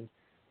energy. And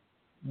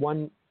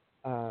one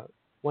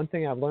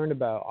thing I've learned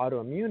about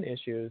autoimmune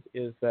issues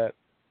is that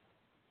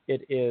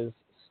it is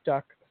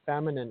stuck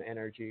feminine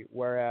energy,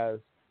 whereas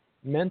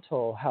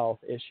mental health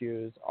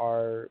issues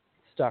are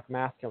stuck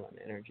masculine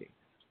energy.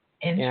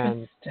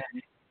 Interesting.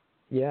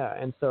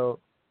 And so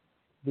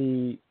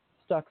the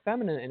stuck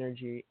feminine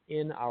energy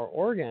in our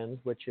organs,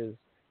 which is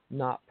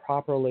not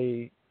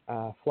properly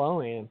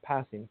flowing and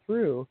passing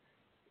through,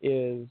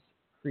 is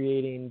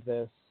creating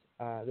this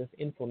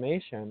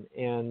inflammation.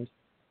 And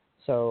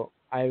so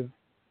I've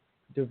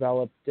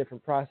developed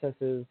different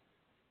processes.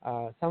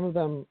 Some of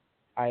them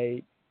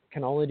I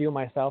can only do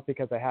myself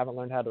because I haven't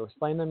learned how to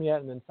explain them yet,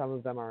 and then some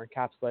of them are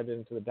encapsulated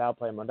into the Tao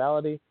play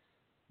modality.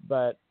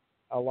 But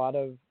a lot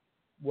of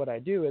what I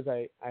do is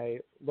I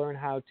learn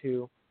how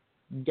to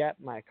get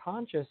my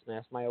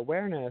consciousness, my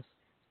awareness,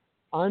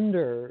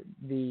 under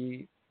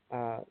the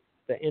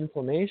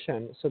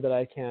inflammation, so that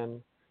I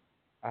can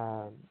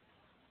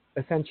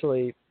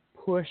essentially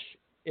push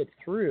it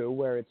through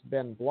where it's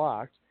been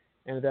blocked,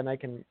 and then I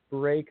can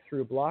break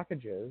through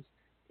blockages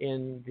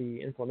in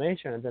the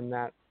inflammation, and then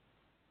that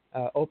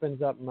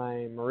opens up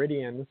my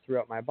meridians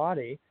throughout my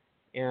body,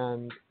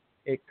 and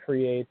it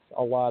creates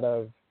a lot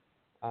of,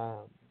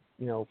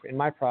 in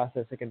my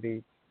process, it can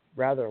be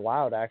rather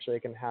loud, actually.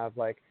 It can have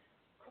like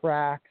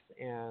cracks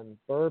and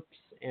burps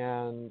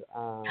and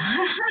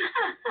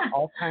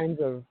all kinds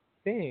of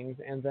things.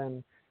 And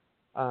then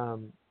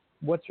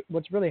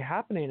what's really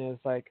happening is,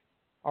 like,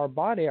 our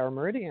body, our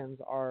meridians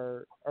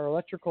are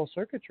electrical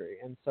circuitry.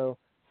 And so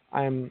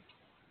I'm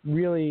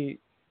really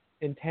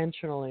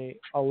intentionally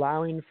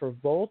allowing for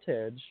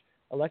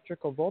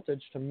electrical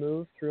voltage to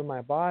move through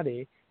my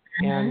body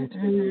and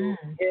to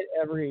hit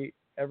every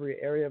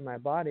area of my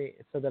body,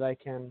 so that I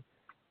can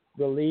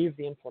relieve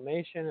the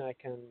inflammation, and I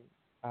can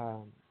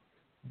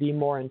be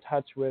more in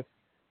touch with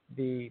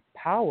the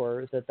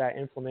power that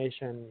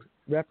inflammation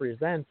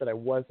represents, that I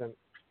wasn't,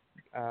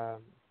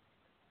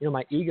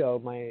 my ego,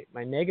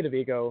 my negative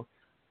ego,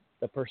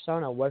 the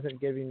persona, wasn't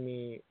giving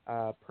me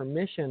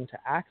permission to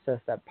access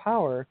that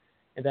power.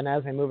 And then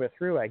as I move it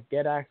through, I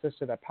get access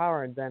to that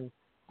power, and then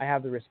I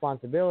have the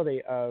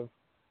responsibility of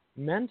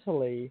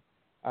mentally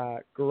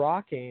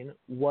grokking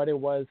what it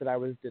was that I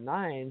was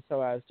denying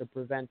so as to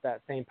prevent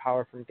that same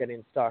power from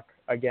getting stuck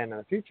again in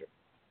the future.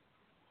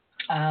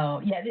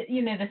 Oh, yeah.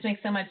 This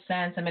makes so much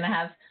sense. I mean,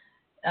 I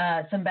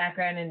have some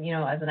background in,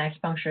 as an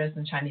acupuncturist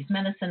in Chinese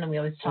medicine, and we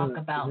always talk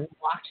about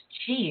blocked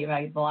qi,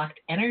 right? Blocked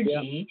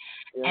energy.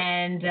 Yep.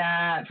 And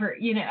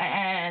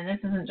and this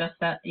isn't just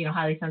that,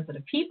 highly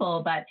sensitive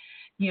people, but,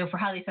 for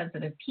highly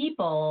sensitive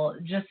people,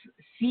 just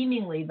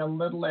seemingly the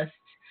littlest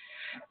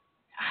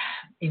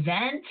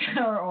event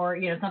or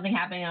something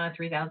happening on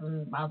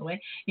 3,000 miles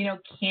away,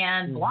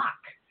 can block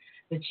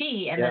the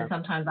chi. And then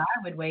sometimes I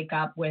would wake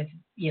up with,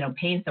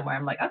 pain somewhere.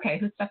 I'm like, okay,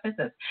 whose stuff is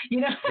this?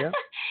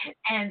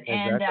 And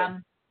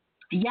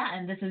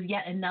and this is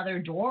yet another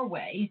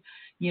doorway,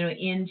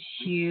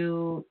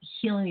 into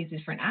healing these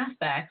different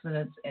aspects.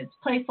 And it's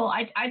playful.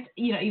 I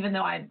even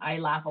though I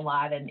laugh a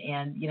lot and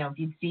if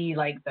you see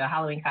like the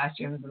Halloween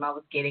costumes and all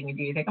the skating we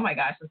do, you think, oh my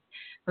gosh, this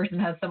person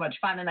has so much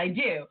fun. And I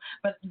do,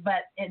 but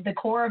the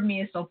core of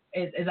me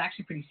is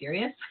actually pretty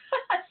serious.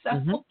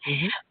 So,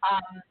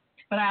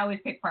 but I always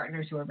pick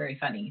partners who are very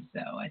funny,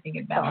 so I think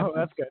it balances. Oh,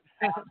 that's good.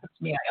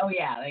 Yeah. Oh,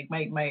 yeah. Like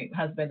my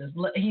husband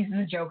he's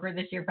the Joker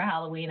this year for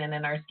Halloween and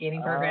in our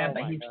skating program,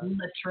 but he's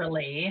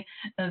literally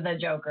the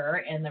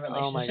Joker in the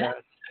relationship. Oh my God.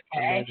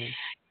 Okay. Amazing.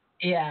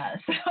 Yeah.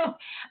 So,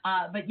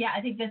 but yeah,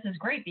 I think this is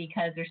great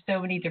because there's so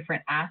many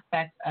different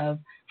aspects of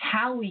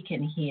how we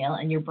can heal,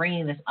 and you're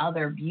bringing this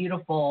other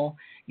beautiful,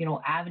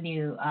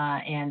 avenue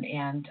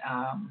and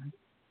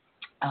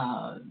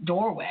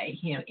doorway,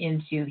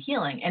 into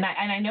healing. And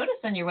I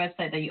noticed on your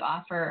website that you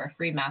offer a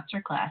free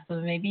masterclass. So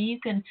maybe you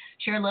can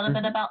share a little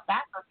bit about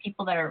that for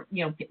people that are,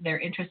 their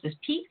interest is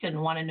piqued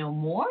and want to know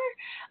more,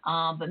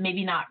 but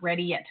maybe not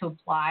ready yet to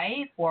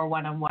apply for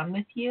one-on-one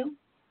with you.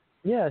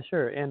 Yeah,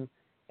 sure. And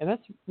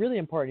that's really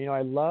important.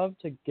 I love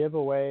to give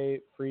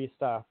away free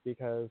stuff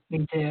because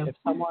if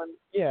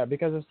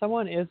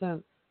someone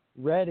isn't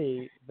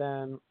ready,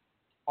 then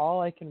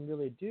all I can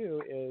really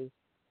do is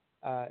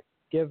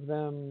give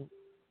them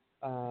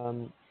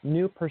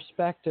new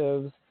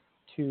perspectives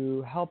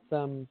to help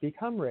them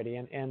become ready.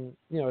 And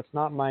it's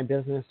not my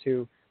business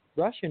to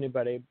rush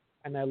anybody,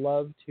 and I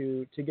love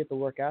to get the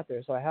work out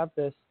there. So I have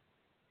this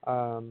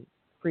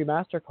free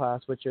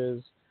masterclass, which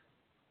is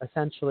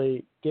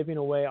essentially giving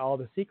away all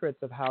the secrets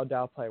of how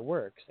Tao Play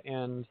works.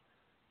 And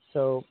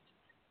so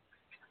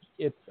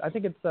I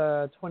think it's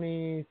a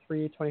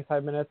 23,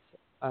 25 minutes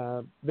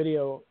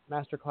video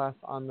masterclass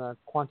on the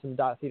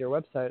quantum.theater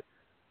website.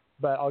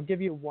 But I'll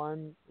give you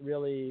one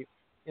really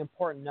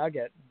important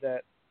nugget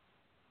that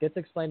gets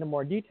explained in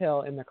more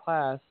detail in the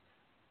class.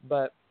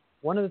 But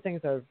one of the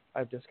things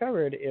I've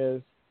discovered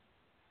is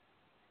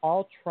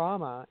all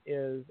trauma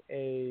is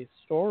a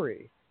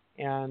story,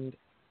 and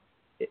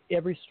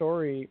every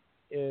story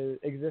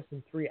exists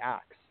in 3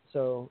 acts.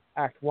 So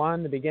Act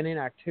 1, the beginning;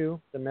 Act 2,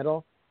 the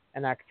middle;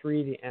 and Act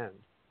 3, the end.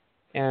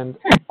 And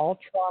all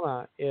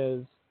trauma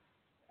is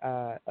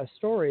a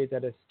story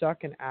that is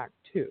stuck in Act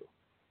 2.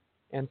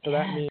 And so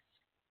that means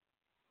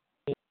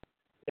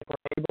if we're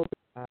able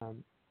to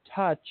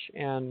touch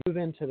and move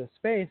into the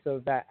space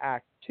of that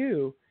Act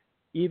 2,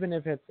 even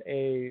if it's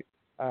a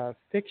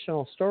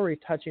fictional story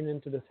touching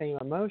into the same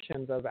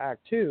emotions of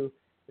Act 2,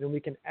 then we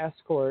can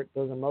escort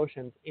those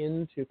emotions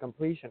into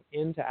completion,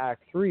 into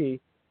Act 3,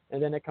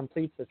 and then it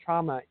completes the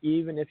trauma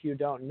even if you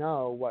don't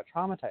know what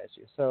traumatized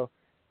you. So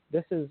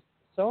this is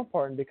so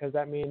important because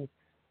that means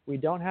we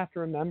don't have to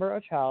remember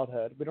a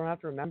childhood. We don't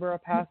have to remember a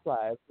past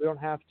life. We don't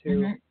have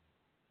to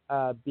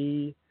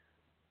be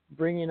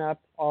bringing up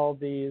all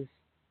these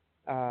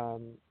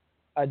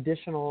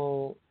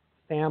additional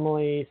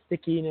family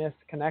stickiness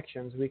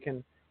connections. We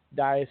can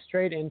dive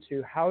straight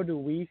into how do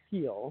we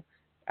feel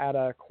at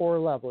a core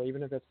level,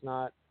 even if it's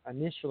not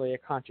initially a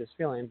conscious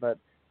feeling, but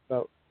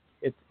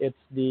it's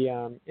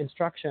the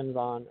instructions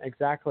on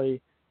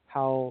exactly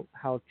how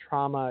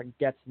trauma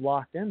gets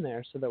locked in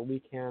there so that we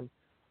can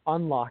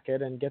unlock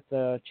it and get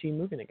the chi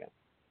moving again.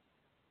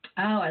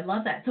 Oh, I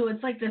love that. So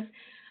it's like this,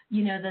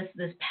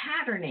 this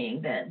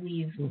patterning that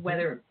we've,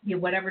 whether,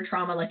 whatever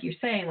trauma, like you're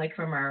saying, like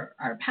from our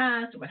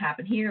past or what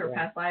happened here or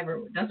past life,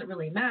 or it doesn't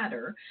really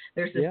matter.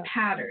 There's this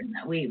pattern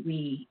that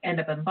we end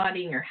up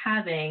embodying or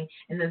having.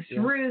 And then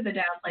through the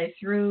Tao Play,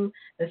 through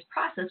this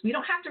process, we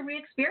don't have to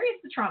re-experience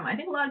the trauma. I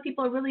think a lot of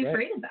people are really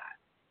afraid of that.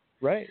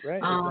 Right.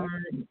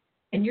 Exactly.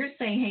 And you're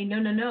saying, hey,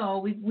 no,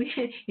 we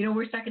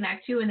we're stuck in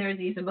Act 2, and there's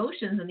these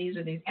emotions, and these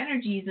are these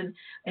energies,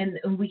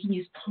 and we can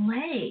use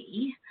play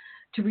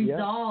to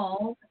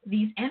resolve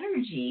these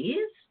energies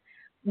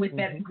with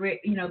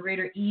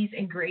greater ease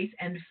and grace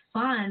and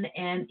fun,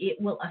 and it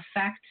will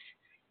affect,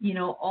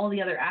 all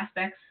the other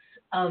aspects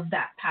of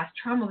that past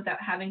trauma without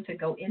having to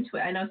go into it.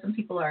 I know some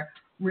people are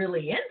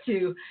really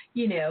into,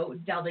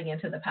 delving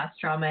into the past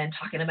trauma and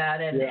talking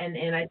about it,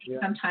 and I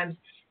think sometimes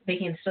they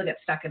can still get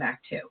stuck in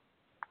Act 2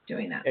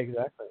 doing that.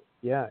 Exactly.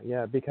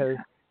 Yeah, because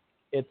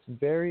it's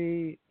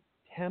very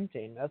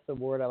tempting. That's the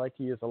word I like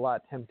to use a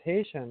lot,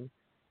 temptation.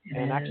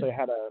 And actually,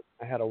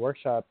 I had a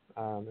workshop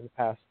in the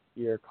past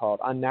year called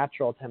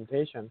Unnatural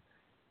Temptation.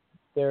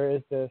 there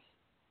is this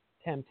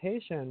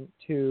temptation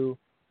to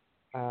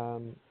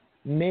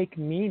make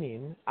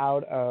meaning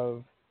out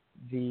of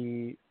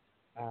the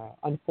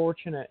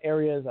unfortunate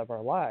areas of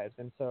our lives.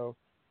 And so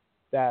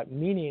that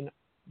meaning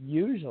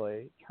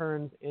usually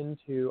turns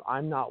into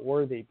I'm not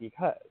worthy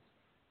because.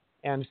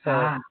 And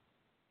so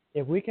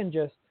if we can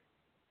just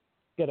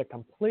get a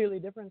completely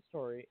different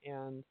story,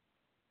 and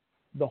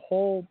the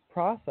whole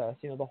process,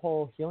 the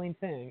whole healing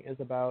thing is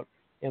about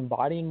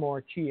embodying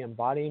more chi,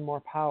 embodying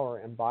more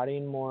power,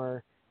 embodying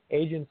more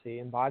agency,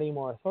 embodying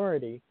more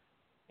authority.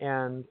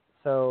 And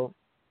so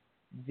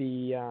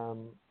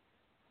the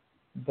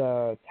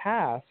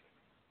task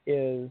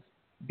is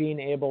being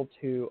able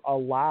to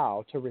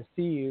allow to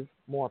receive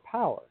more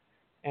power.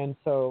 And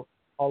so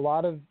a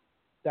lot of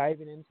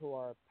diving into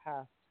our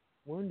past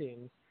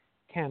woundings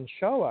can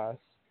show us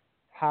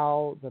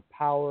how the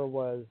power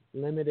was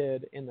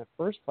limited in the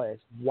first place,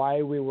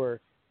 why we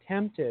were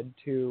tempted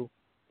to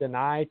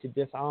deny, to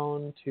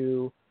disown,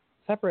 to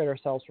separate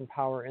ourselves from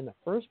power in the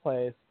first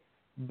place.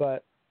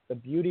 But the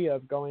beauty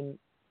of going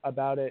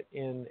about it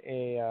in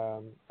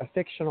a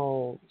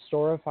fictional,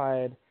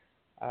 storified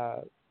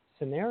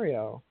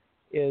scenario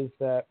is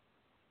that,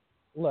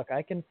 look,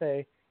 I can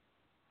say,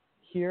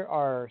 here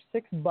are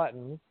 6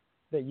 buttons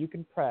that you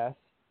can press,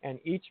 and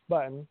each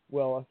button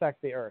will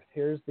affect the earth.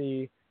 Here's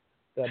the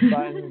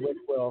button which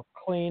will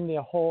clean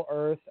the whole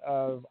earth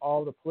of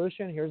all the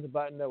pollution. Here's the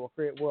button that will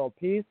create world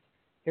peace.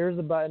 Here's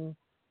the button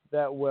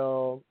that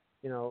will,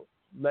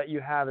 let you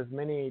have as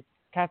many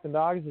cats and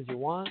dogs as you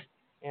want.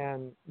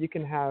 And you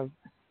can have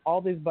all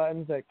these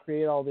buttons that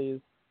create all these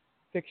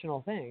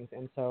fictional things.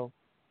 And so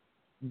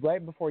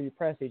right before you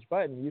press each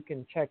button, you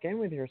can check in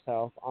with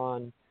yourself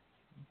on,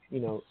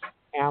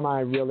 am I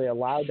really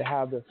allowed to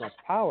have this much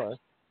power?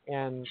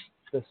 And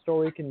the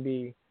story can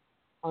be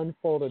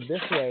unfolded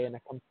this way in a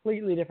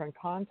completely different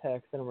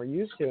context than we're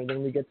used to. And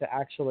then we get to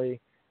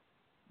actually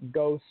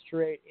go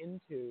straight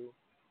into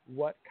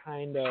what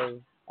kind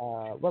of,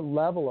 what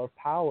level of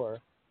power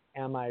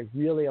am I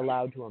really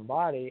allowed to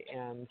embody,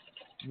 and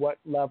what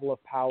level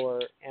of power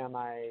am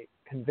I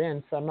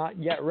convinced I'm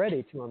not yet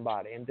ready to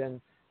embody. And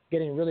then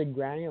getting really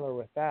granular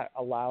with that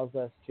allows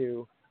us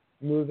to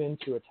move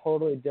into a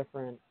totally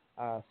different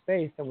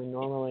space than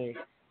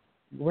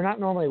we're not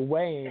normally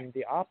weighing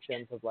the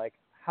options of like,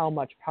 how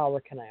much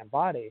power can I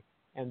embody?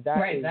 And that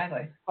right, is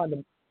exactly.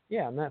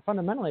 And that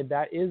fundamentally,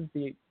 that is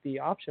the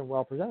option we're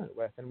all presented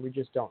with, and we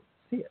just don't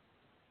see it.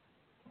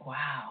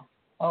 Wow.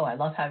 Oh, I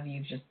love how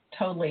you've just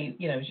totally,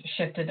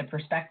 shifted the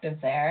perspective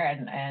there.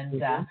 And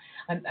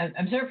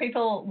I'm sure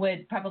people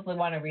would probably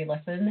want to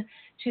re-listen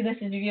to this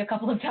interview a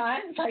couple of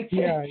times,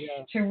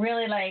 to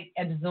really like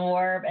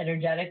absorb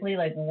energetically,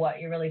 like what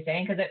you're really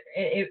saying. Because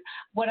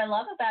what I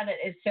love about it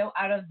is so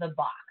out of the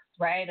box.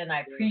 Right. And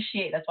I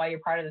appreciate, that's why you're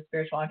part of the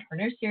Spiritual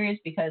Entrepreneur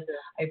Series, because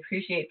I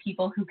appreciate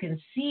people who can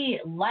see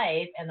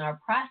life and our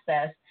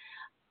process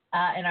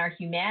and our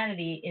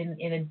humanity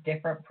in a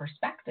different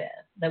perspective,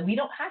 that we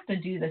don't have to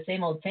do the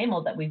same old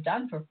that we've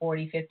done for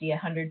 40, 50,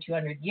 100,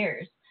 200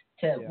 years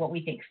to what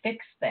we think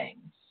fix things.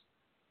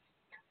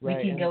 Right.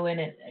 We can go in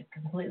a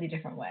completely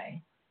different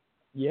way.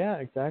 Yeah,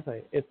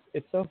 exactly.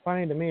 It's so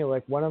funny to me.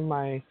 Like one of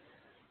my,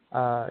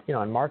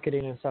 in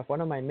marketing and stuff,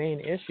 one of my main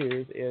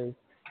issues is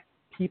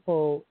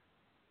people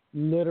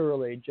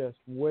literally just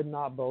would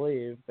not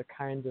believe the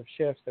kinds of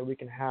shifts that we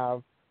can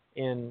have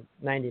in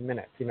 90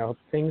 minutes,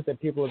 things that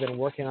people have been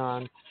working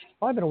on.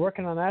 Well, I've been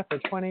working on that for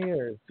 20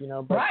 years,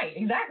 but right,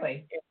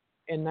 exactly.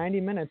 In 90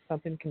 minutes,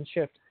 something can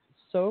shift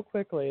so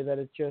quickly that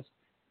it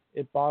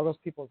boggles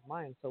people's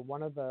minds. So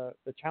one of the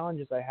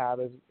challenges I have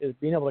is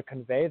being able to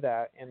convey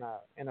that in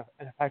an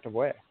effective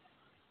way.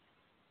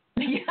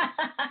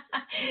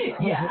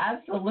 Yeah,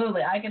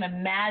 absolutely. I can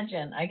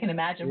imagine.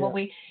 Yeah. Well,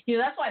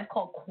 that's why it's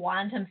called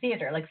quantum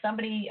theater. Like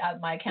somebody,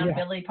 my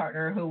accountability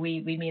partner, who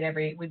we've been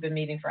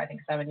meeting for I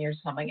think 7 years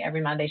or something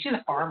every Monday. She's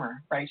a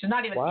farmer, right? She's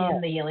not even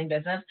in the healing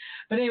business,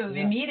 but anyway, we've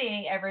been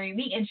meeting every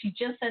week. And she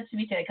just said to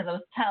me today, because I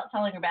was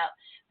telling her about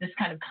this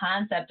kind of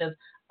concept of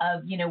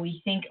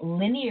we think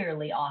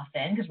linearly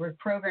often, because we're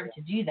programmed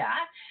to do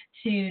that,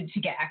 to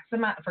get X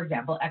amount, for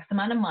example, X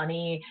amount of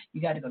money.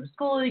 You got to go to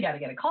school, you got to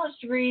get a college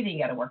degree, then you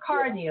got to work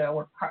hard, then you got to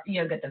work hard,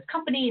 get this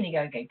company, and you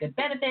got to get good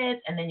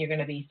benefits, and then you're going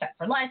to be set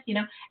for life,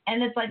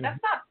 And it's like,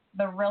 that's not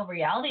the real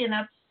reality, and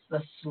that's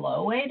the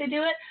slow way to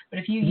do it. But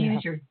if you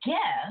use your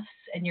gifts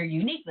and your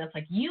uniqueness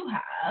like you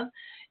have,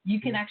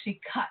 you can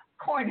actually cut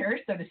corners,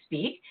 so to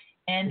speak,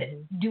 and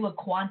do a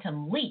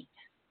quantum leap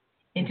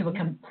into a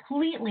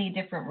completely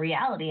different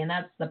reality. And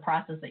that's the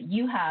process that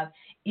you have,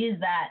 is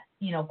that,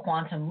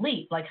 quantum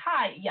leap. Like,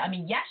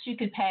 yes, you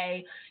could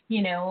pay,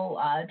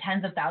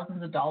 tens of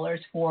thousands of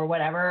dollars for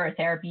whatever,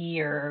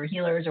 therapy or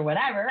healers or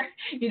whatever,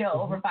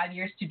 over 5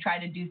 years to try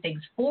to do things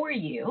for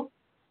you.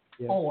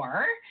 Yeah.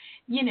 Or,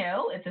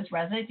 if this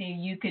resonates,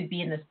 you could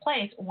be in this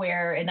place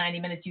where in 90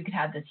 minutes you could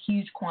have this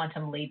huge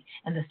quantum leap,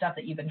 and the stuff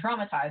that you've been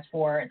traumatized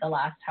for the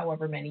last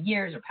however many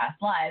years or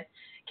past lives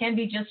can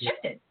be just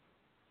shifted.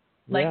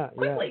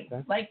 Quickly.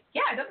 Exactly.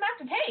 It doesn't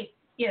have to take,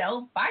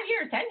 5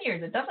 years, 10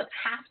 years. It doesn't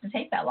have to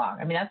take that long.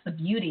 I mean, that's the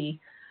beauty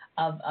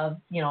of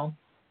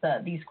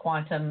these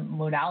quantum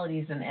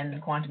modalities and the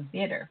quantum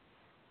theater.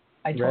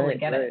 I totally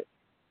get it.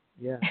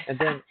 Yeah. And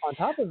then on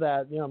top of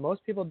that,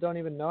 most people don't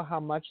even know how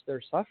much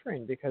they're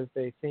suffering because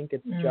they think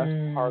it's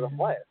just part of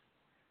life.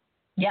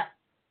 Yeah.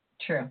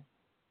 True.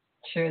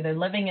 They're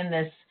living in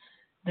this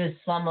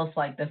almost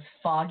like this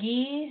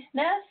fogginess,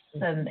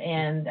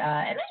 and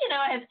I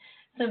have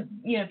some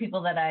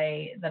people that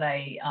I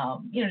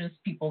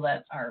just people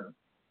that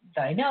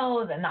I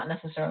know, that not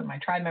necessarily my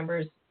tribe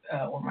members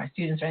or my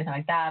students or anything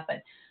like that,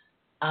 but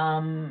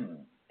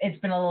it's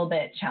been a little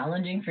bit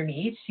challenging for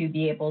me to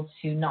be able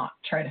to not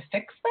try to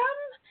fix them,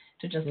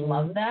 to just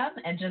love them,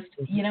 and just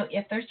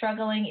if they're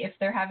struggling, if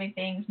they're having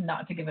things,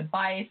 not to give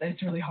advice.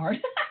 It's really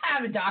hard.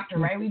 I'm a doctor,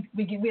 right?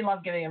 We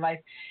love giving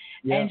advice.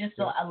 And just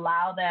to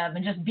allow them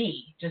and just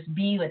be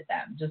with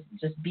them, just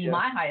be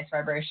my highest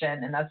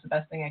vibration, and that's the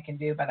best thing I can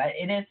do. But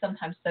it is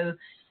sometimes so.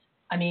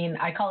 I mean,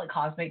 I call it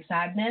cosmic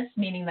sadness,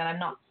 meaning that I'm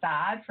not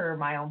sad for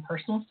my own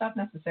personal stuff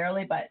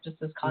necessarily, but just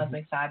this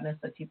cosmic sadness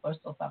that people are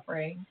still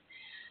suffering,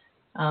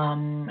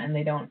 and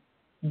they don't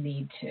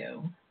need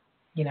to,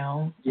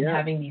 And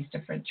having these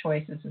different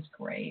choices is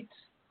great.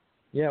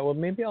 Yeah, well,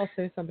 maybe I'll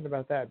say something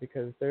about that,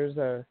 because there's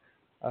a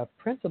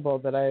principle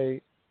that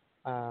I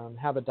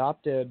have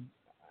adopted.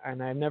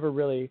 And I've never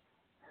really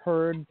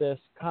heard this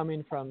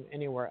coming from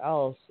anywhere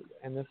else,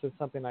 and this is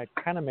something I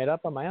kind of made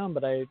up on my own,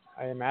 but I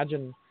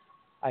imagine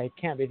I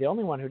can't be the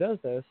only one who does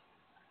this.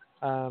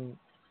 A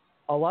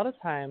lot of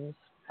times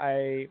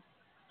I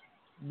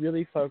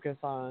really focus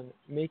on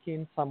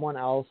making someone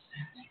else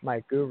my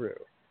guru,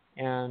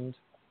 and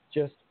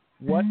just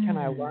what can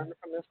I learn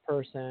from this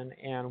person,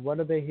 and what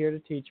are they here to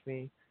teach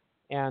me?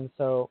 And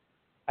so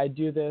I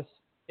do this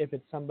if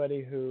it's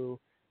somebody who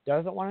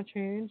doesn't want to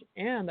change,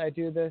 and I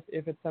do this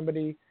if it's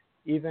somebody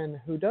even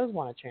who does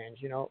want to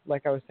change.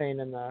 Like I was saying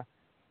in the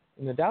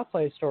Tao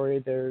play story,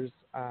 there's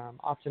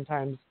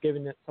oftentimes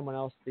giving someone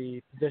else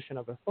the position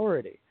of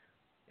authority.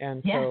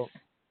 And so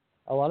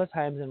a lot of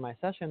times in my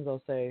sessions,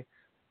 I'll say,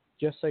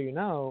 just so you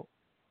know,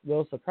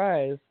 little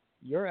surprise,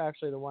 you're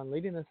actually the one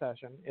leading the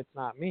session. It's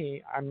not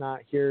me. I'm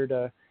not here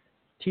to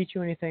teach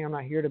you anything. I'm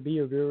not here to be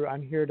your guru.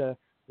 I'm here to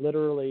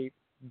literally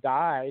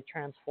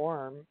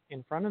transform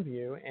in front of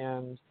you,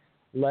 and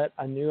let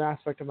a new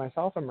aspect of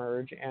myself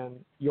emerge,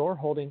 and you're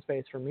holding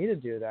space for me to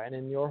do that. And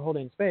in your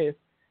holding space,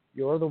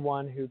 you're the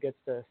one who gets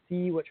to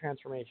see what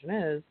transformation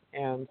is.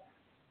 And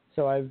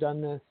so I've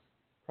done this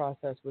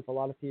process with a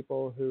lot of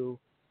people who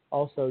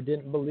also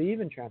didn't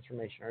believe in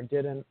transformation or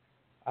didn't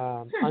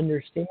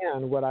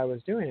understand what I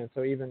was doing. And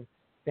so even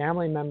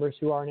family members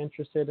who aren't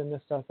interested in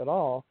this stuff at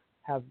all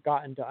have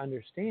gotten to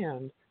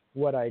understand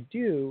what I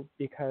do,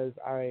 because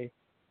I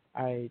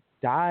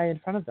die in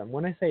front of them.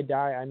 When I say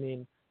die, I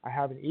mean I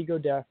have an ego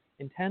death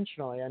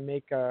intentionally. I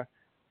make a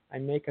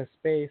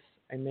space.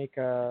 I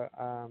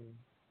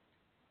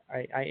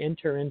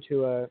enter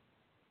into a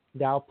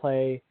Tao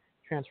play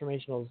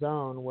transformational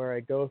zone where I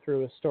go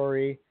through a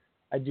story.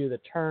 I do the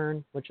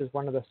turn, which is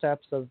one of the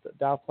steps of the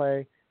Tao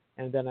play,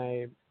 and then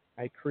I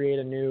create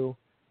a new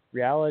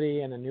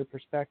reality and a new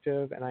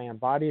perspective, and I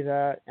embody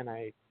that, and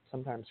I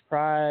sometimes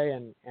cry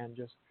and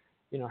just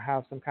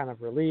have some kind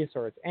of release,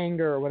 or it's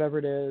anger or whatever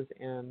it is,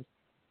 and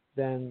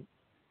then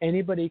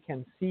anybody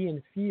can see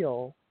and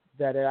feel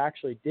that it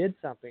actually did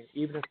something,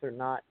 even if they're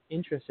not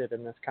interested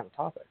in this kind of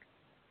topic.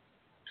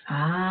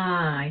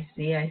 I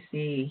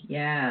see.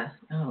 Yeah.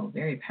 Oh,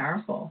 very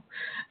powerful.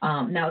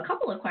 Now, a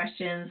couple of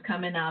questions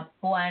coming up.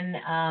 One,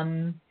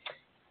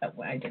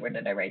 where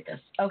did I write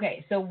this?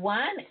 Okay, so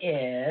one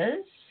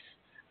is,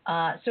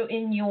 so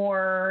in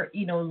your,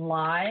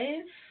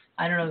 live,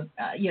 I don't know,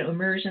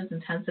 immersions,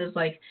 intensives,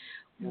 like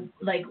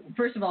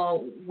first of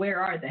all, where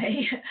are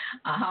they?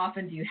 How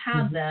often do you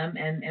have them,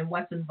 and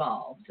what's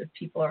involved if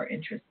people are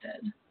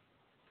interested?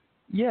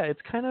 Yeah,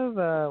 it's kind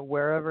of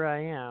wherever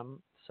I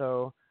am.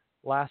 So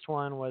last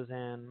one was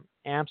in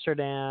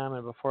Amsterdam,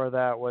 and before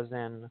that was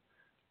in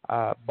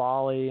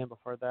Bali, and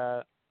before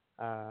that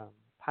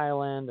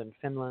Thailand and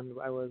Finland.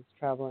 I was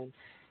traveling,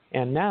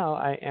 and now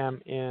I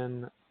am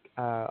in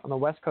on the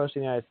west coast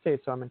of the United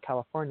States. So I'm in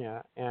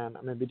California, and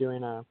I'm going to be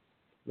doing a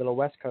little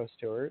West Coast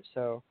tour.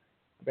 So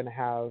I'm going to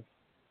have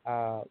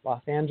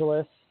Los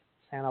Angeles,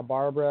 Santa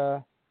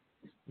Barbara,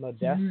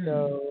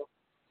 Modesto,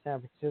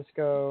 San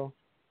Francisco,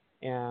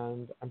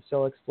 and I'm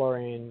still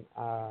exploring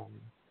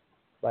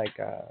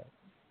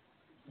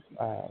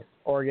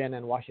Oregon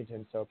and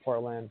Washington, so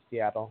Portland,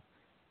 Seattle,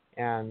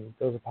 and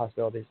those are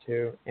possibilities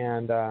too.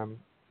 And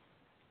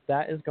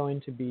that is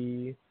going to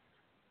be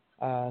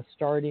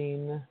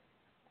starting,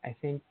 I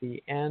think,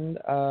 the end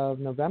of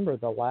November,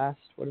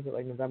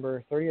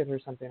 November 30th or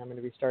something. I'm going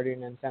to be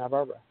starting in Santa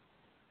Barbara.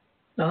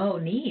 Oh,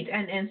 neat.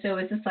 And so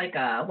is this like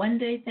a 1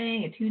 day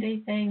thing, a 2 day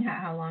thing?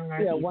 How long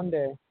are these? 1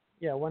 day.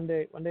 Yeah, one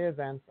day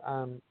events.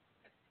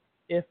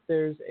 If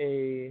there's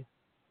a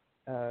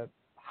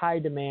high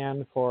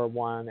demand for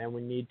one and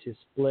we need to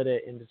split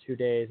it into 2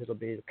 days, it'll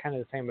be kind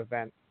of the same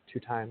event 2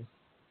 times.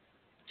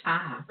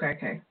 Ah, okay,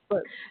 okay.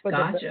 But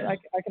Gotcha.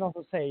 I can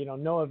also say,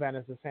 no event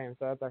is the same.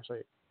 So that's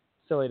actually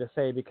silly to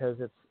say because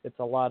it's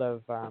a lot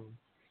of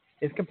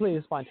it's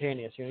completely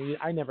spontaneous.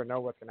 I never know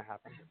what's going to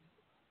happen.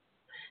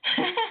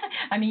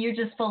 I mean, you're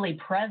just fully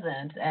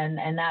present,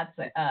 and that's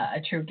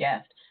a true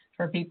gift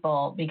for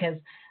people because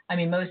I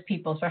mean, most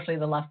people, especially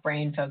the left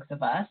brain folks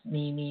of us,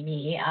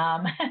 me,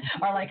 are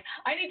like,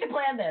 I need to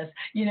plan this.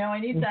 I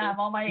need to have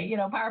all my,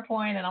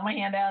 PowerPoint and all my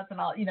handouts and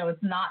all.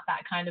 It's not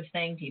that kind of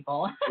thing,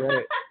 people.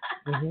 Right.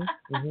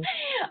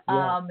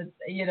 Yeah.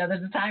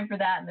 There's a time for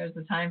that and there's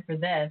a time for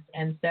this,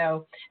 and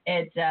so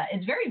it's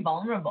very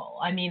vulnerable.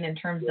 I mean, in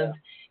terms of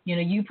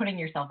you putting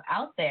yourself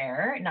out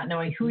there, not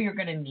knowing who you're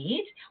going to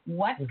meet,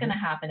 what's going to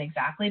happen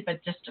exactly,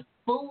 but just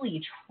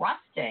fully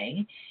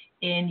trusting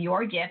in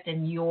your gift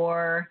and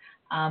your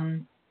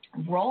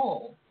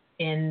role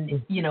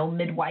in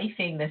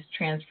midwifing this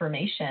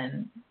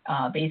transformation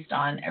based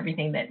on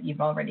everything that you've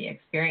already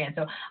experienced.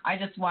 So I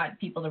just want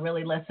people to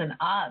really listen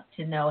up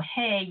to know,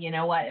 hey, you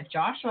know what, if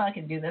Joshua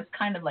can do this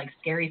kind of like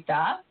scary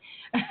stuff,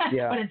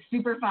 but it's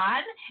super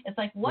fun, it's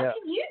like, what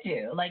can you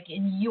do, like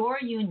in your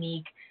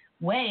unique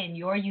way, in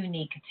your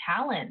unique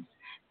talents?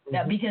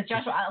 Because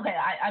Joshua, okay,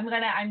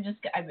 I'm just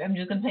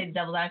gonna play the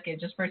devil's advocate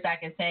just for a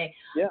second. Say,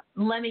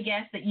 let me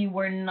guess that you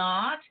were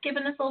not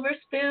given a silver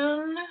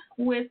spoon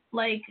with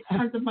like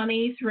tons of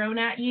money thrown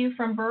at you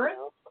from birth.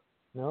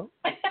 No.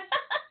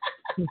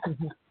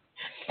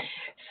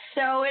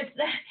 So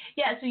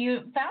so you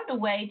found a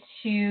way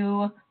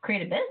to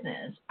create a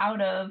business out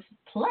of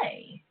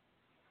play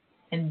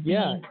and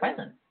being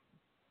present.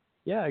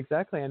 Yeah,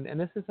 exactly, and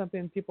this is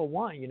something people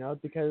want,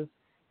 because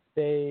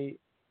they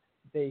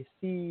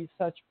see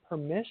such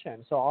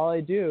permission. So all I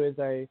do is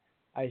I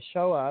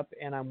show up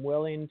and I'm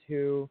willing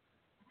to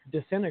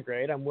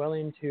disintegrate. I'm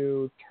willing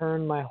to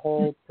turn my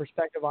whole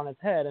perspective on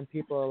its head, and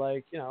people are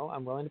like,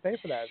 I'm willing to pay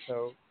for that.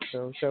 So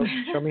show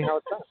me how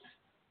it's done.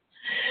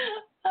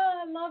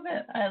 Oh,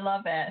 I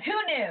love it. Who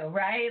knew,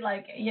 right?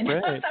 Like,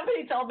 right.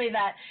 Somebody told me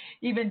that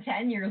even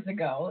 10 years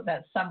ago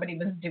that somebody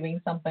was doing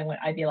something,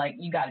 I'd be like,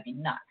 you got to be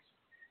nuts.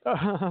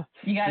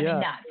 You gotta be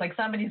nuts. Like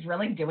somebody's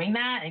really doing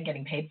that and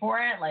getting paid for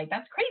it. Like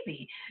that's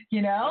crazy,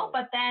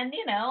 But then,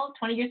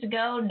 20 years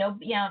ago,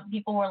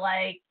 people were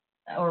like,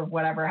 or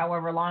whatever,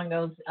 however long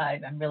goes.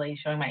 I'm really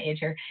showing my age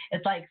here.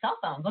 It's like cell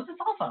phones. What's a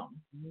cell phone?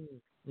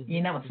 A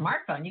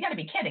smartphone. You got to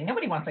be kidding.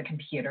 Nobody wants a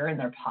computer in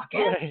their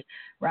pocket,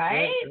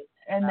 right?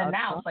 And then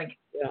now it's like,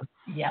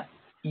 yeah.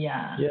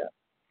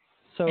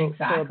 So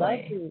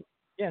exactly.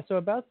 So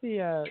about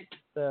the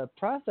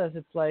process,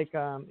 it's like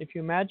if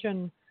you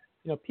imagine.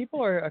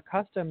 People are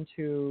accustomed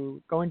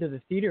to going to the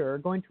theater or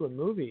going to a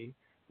movie,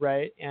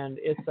 right? And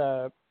it's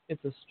a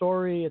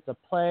story, it's a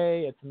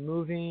play, it's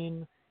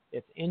moving,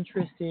 it's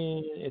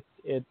interesting,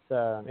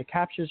 it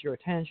captures your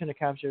attention, it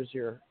captures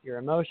your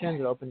emotions,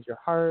 it opens your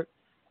heart,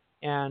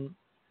 and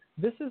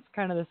this is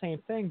kind of the same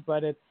thing,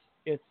 but it's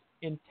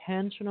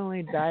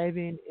intentionally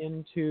diving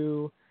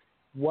into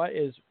what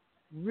is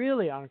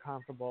really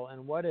uncomfortable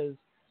and where's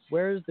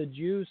the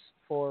juice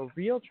for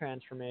real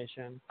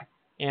transformation,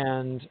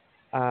 and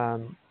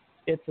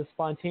it's a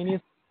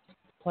spontaneous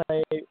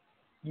play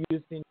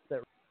using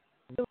that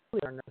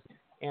really are necessary,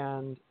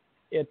 and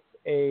it's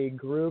a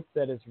group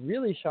that is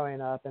really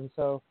showing up, and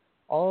so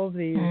all of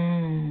these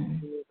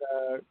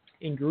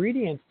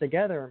ingredients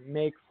together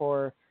make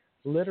for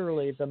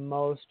literally the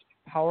most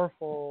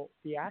powerful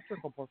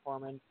theatrical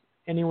performance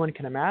anyone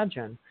can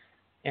imagine,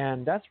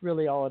 and that's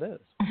really all it is.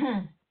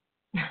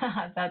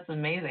 That's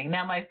amazing.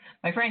 Now, my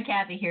friend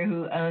Kathy here,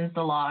 who owns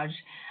the lodge,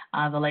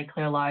 the Lake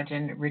Clear Lodge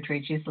and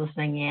Retreat, she's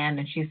listening in,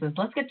 and she says,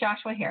 let's get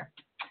Joshua here.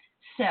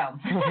 So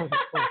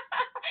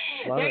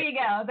there you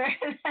go.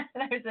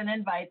 There's an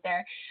invite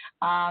there.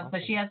 Awesome.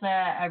 But she has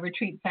a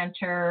retreat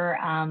center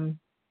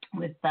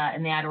with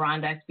in the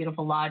Adirondacks,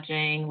 beautiful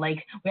lodging.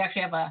 We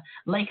actually have a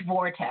lake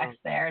vortex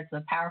there. It's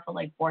a powerful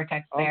lake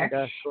vortex there. Oh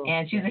my gosh, cool.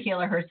 And she's a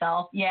healer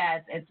herself. Yeah,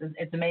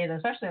 it's amazing,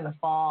 especially in the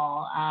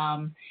fall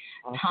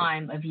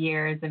time of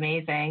year. It's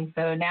amazing.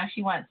 So now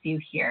she wants you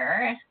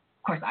here.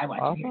 Of course, I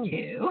want you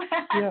here too.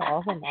 Yeah,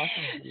 awesome.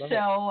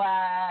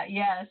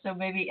 So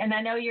maybe, and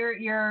I know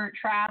you're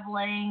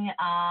traveling.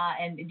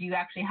 And do you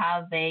actually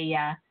have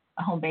a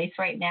home base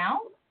right now?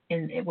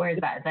 Where is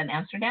that? Is that in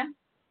Amsterdam?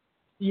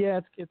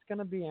 Yeah, it's going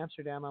to be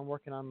Amsterdam. I'm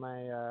working on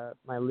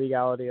my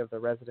legality of the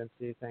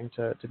residency thing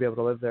to be able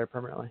to live there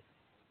permanently.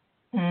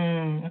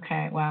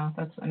 Okay. Wow,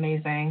 that's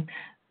amazing.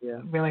 Yeah.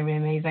 Really, really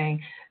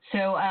amazing.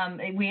 So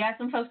we got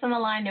some folks on the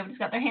line. Nobody's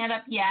got their hand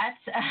up yet.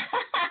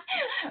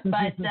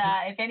 But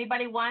if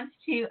anybody wants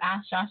to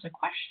ask Josh a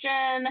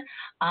question,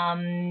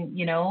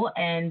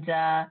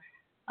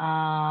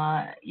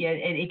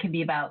 it could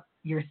be about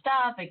your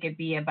stuff. It could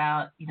be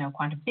about,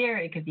 quantum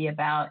theory. It could be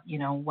about,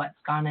 what's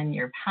gone in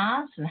your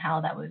past and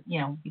how that was,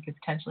 you could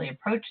potentially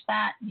approach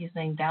that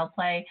using Tao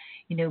play.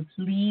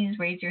 Please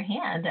raise your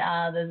hand.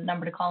 The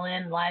number to call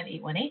in live,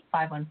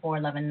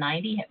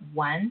 818-514-1190. Hit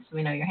 1 so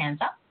we know your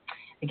hand's up.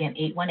 Again,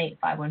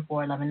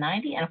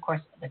 818-514-1190. And, of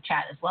course, the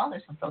chat as well.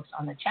 There's some folks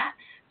on the chat.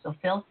 So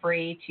feel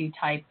free to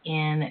type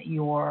in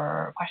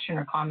your question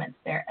or comments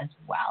there as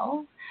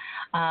well.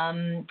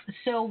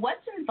 So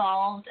what's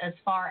involved as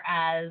far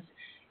as,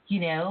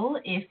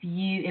 if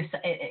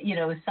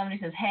somebody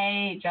says,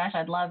 hey, Josh,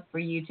 I'd love for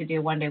you to do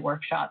a one-day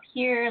workshop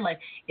here. Like,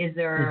 is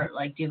there,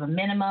 do you have a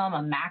minimum,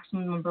 a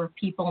maximum number of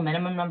people,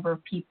 minimum number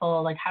of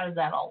people? Like, how does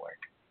that all work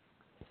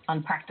on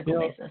a practical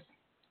basis?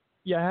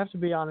 Yeah, I have to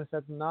be honest.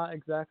 That's not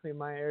exactly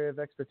my area of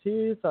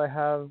expertise. I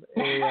have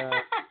I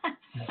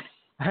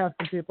have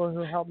some people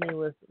who help me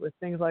with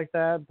things like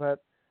that, but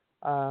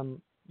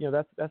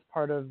that's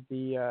part of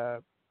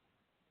the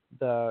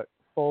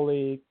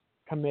fully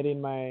committing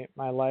my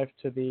life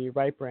to the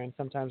right brain.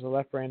 Sometimes the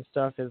left brain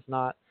stuff is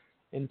not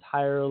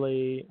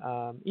entirely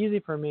easy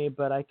for me,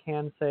 but I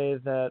can say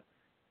that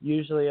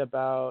usually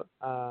about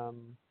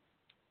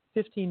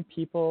 15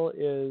 people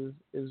is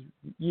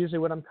usually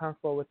what I'm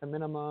comfortable with, the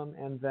minimum,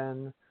 and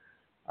then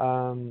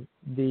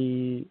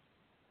the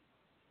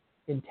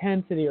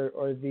intensity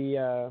or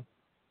the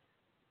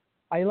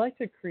I like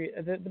to create,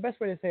 the best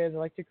way to say it is I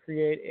like to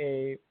create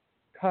a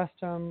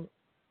custom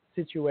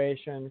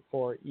situation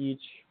for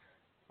each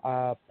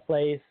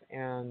place,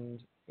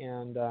 and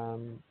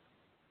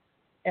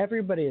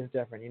everybody is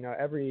different.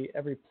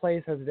 Every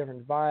place has a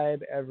different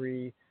vibe.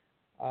 Every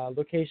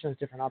location has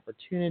different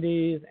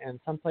opportunities,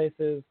 and some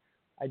places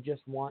I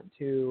just want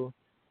to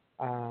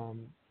I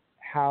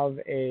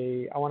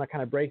want to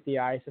kind of break the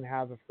ice and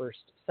have a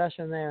first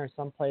session there. In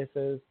some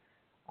places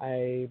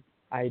I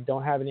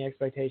don't have any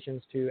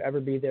expectations to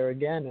ever be there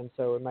again, and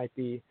so it might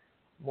be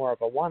more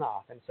of a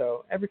one-off. And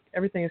so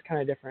everything is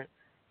kind of different,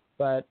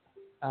 but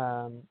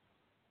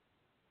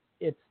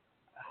it's,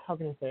 how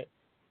can I say it?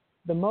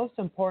 The most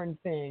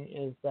important thing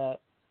is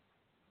that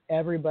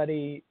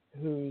everybody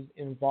who's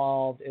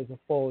involved is a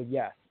full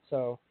yes.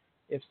 So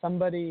if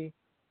somebody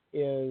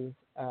is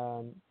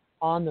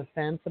on the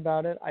fence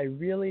about it, I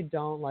really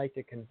don't like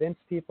to convince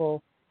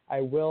people.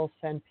 I will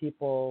send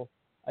people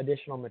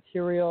additional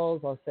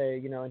materials. I'll say,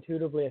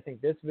 intuitively, I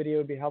think this video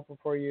would be helpful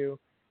for you,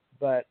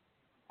 but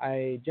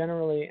I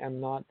generally am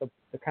not the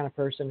kind of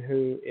person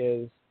who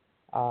is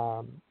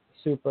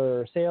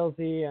super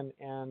salesy and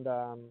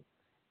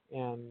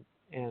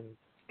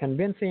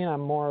convincing.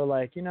 I'm more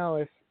like,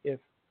 if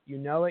you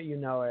know it, you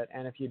know it,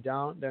 and if you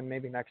don't, then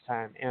maybe next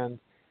time. And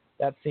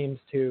that seems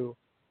to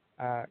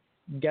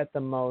get the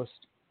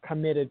most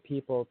committed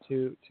people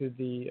to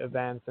the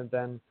events. And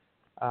then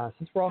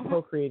since we're all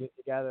co-creating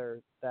together,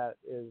 that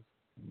is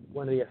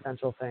one of the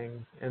essential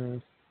things.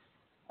 And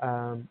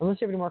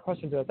unless you have any more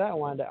questions about that, I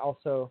wanted to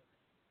also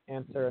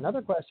answer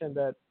another question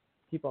that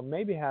people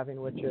may be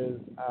having, which is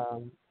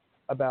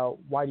about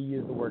why do you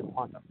use the word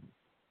quantum?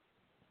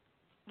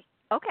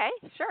 Okay,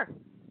 sure.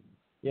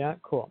 Yeah,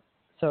 cool.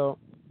 So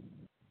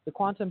the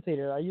quantum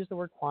theater, I use the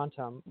word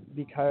quantum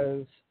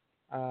because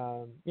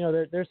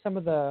there's some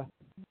of the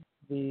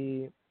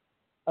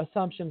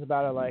assumptions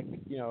about it, like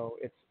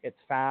it's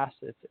fast.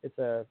 It's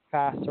a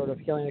fast sort of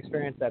healing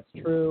experience. That's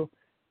true.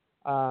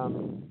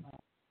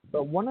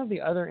 But one of the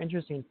other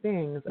interesting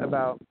things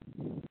about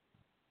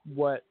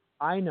what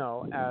I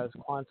know as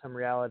quantum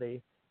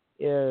reality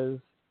is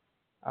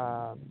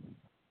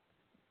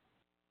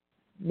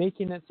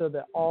making it so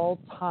that all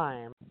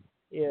time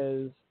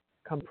is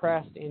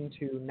compressed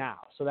into now.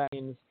 So that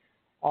means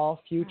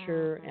all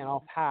future and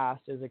all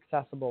past is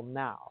accessible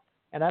now.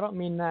 And I don't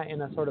mean that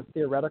in a sort of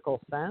theoretical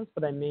sense,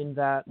 but I mean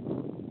that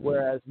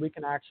whereas we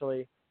can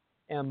actually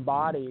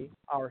embody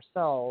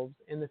ourselves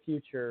in the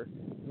future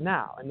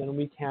now, and then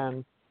we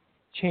can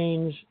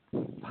change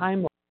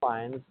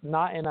timelines,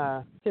 not in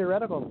a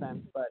theoretical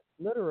sense, but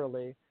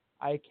literally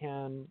I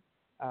can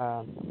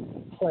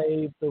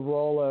play the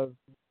role of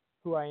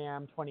who I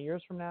am 20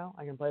 years from now.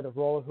 I can play the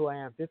role of who I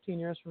am 15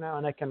 years from now,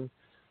 and I can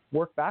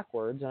work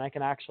backwards, and I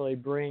can actually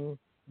bring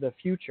the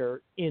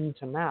future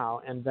into now,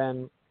 and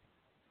then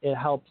it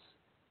helps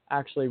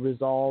actually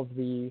resolve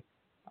the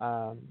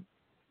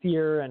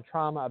fear and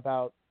trauma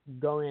about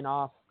going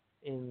off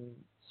in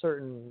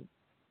certain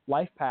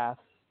life paths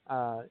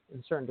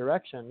in certain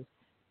directions,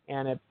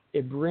 and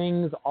it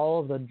brings all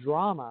of the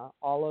drama,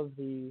 all of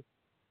the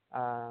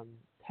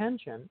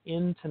tension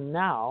into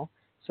now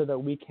so that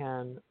we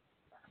can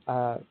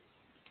kind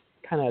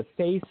of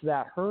face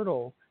that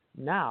hurdle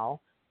now,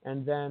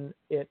 and then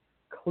it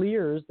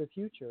clears the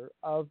future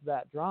of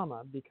that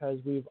drama because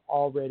we've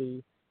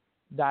already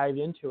dived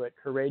into it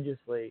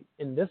courageously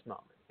in this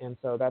moment. And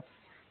so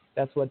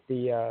that's what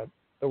the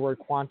word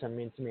quantum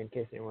means to me, in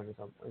case anyone is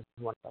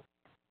wondering.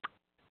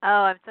 Oh,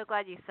 I'm so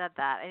glad you said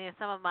that. And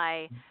some of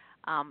my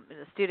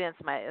students,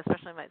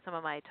 especially some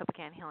of my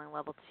Topocan Healing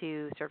Level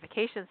 2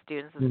 certification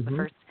students, this is the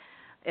first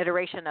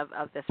iteration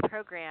of this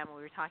program.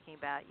 We were talking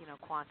about,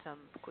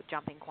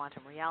 jumping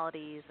quantum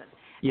realities and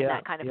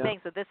that kind of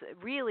thing. So this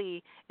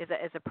really is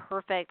a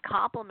perfect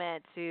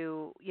complement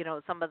to,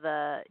 some of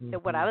the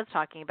what I was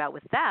talking about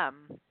with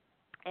them.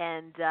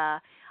 And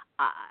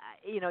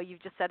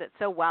you've just said it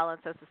so well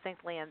and so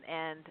succinctly,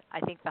 and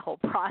I think the whole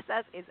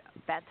process is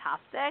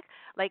fantastic.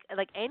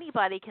 Like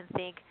anybody can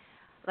think,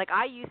 like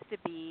I used to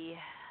be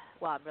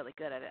well, I'm really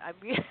good at it.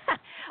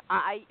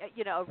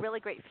 A really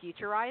great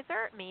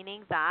futurizer,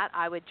 meaning that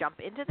I would jump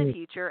into the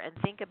future and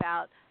think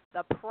about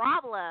the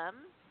problems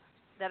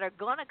that are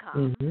going to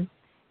come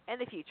in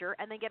the future,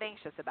 and then get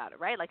anxious about it,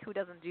 right? Like, who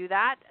doesn't do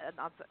that to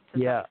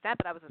some extent?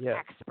 But I was an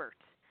expert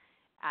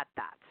at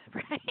that,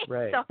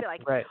 right? So I'll be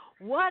like,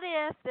 what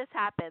if this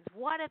happens?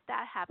 What if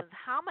that happens?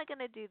 How am I going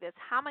to do this?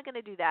 How am I going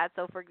to do that?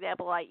 So, for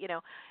example,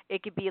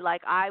 it could be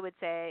like, I would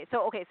say,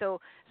 so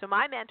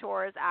my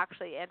mentors,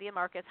 actually, Andy and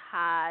Marcus,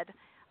 had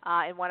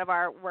in one of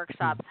our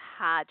workshops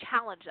had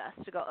challenged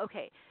us to go,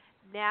 okay,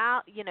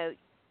 now,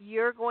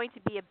 you're going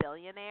to be a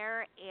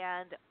billionaire,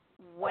 and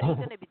what are you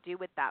going to do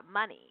with that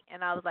money?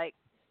 And I was like,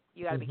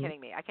 you got to be kidding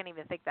me. I can't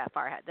even think that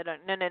far ahead.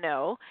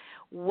 No.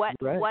 What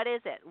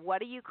is it? What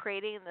are you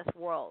creating in this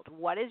world?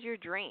 What is your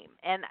dream?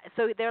 And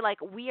so they're like,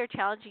 we are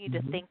challenging you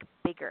to think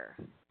bigger.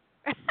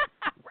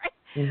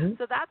 Right?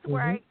 So that's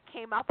where I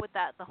came up with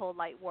the whole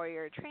Light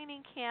Warrior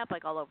training camp,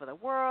 like all over the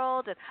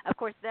world. And, of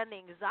course, then the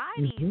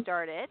anxiety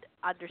started,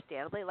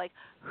 understandably, like,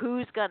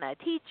 who's going to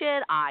teach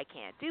it? I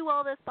can't do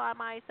all this by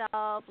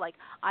myself. Like,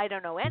 I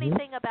don't know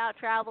anything about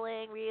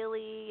traveling,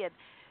 really. And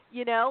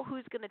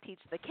who's going to teach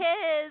the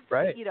kids?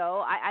 Right.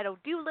 I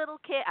don't do little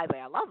kids. I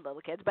mean, I love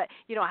little kids, but,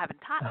 I haven't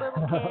taught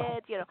little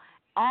kids,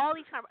 all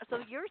these kind of, so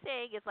you're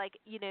saying it's like,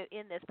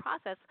 in this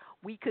process,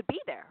 we could be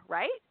there,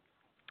 right?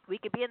 We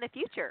could be in the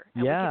future,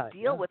 and we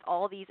could deal with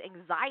all these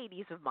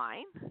anxieties of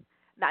mine.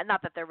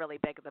 Not that they're really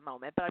big at the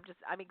moment, but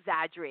I'm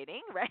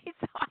exaggerating, right?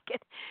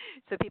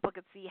 So people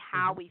could see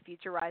how we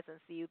futurize and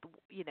see,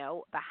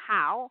 the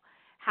how.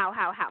 How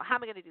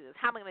am I going to do this?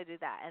 How am I going to do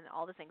that? And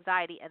all this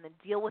anxiety, and then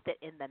deal with it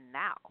in the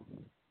now.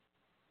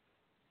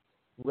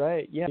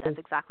 Right. Yeah. That's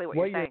exactly what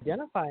you're saying.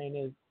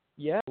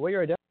 What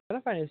you're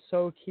identifying is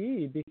so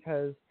key,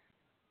 because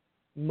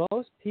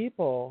most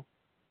people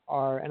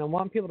are, and I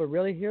want people to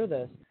really hear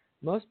this,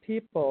 most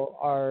people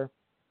are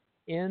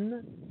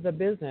in the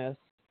business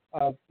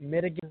of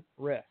mitigating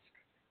risk,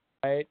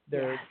 right?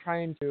 They're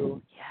trying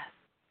to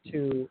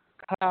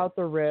cut out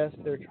the risk.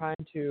 They're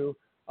trying to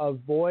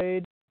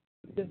avoid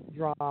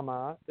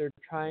drama. They're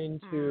trying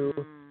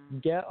to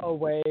get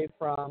away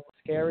from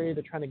scary.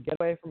 They're trying to get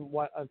away from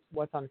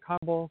what's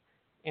uncomfortable,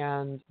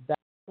 and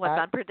what's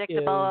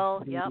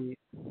unpredictable.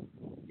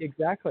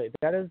 Exactly.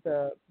 That is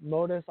the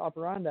modus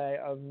operandi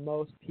of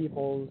most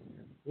people's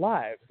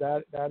lives.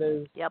 That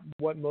is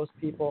what most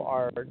people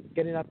are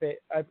getting up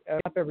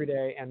every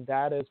day, and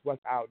that is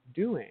what's out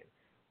doing.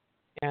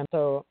 And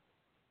so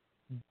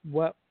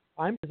what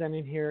I'm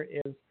presenting here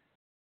is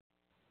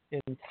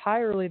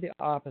entirely the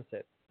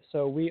opposite.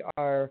 So we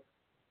are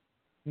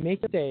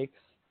making mistakes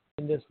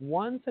in this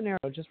one scenario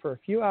just for a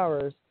few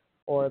hours,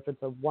 or if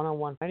it's a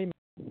one-on-one 90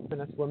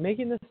 minutes, we're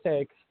making the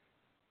stakes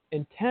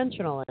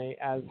intentionally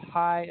as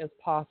high as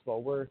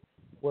possible.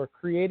 We're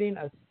creating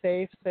a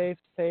safe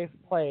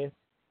place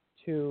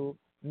to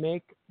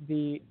make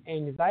the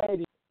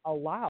anxiety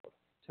allowed,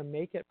 to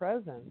make it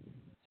present,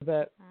 so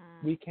that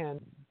we can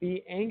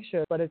be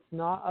anxious, but it's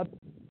not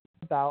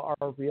about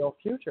our real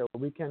future.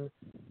 We can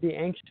be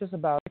anxious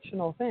about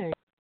fictional things.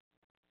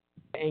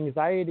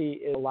 Anxiety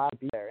is allowed to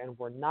be there, and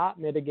we're not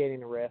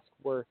mitigating a risk.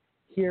 We're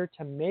here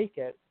to make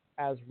it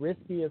as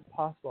risky as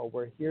possible.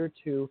 We're here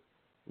to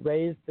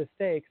raise the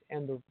stakes,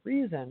 and the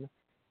reason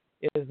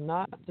is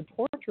not to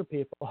torture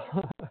people.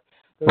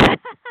 The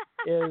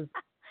reason is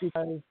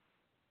because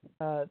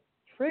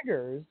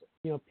triggers,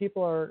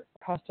 people are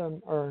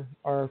accustomed or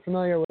are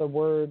familiar with the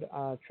word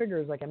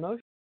triggers, like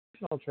emotional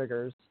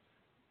triggers.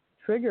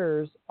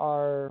 Triggers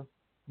are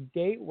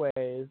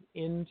gateways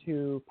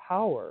into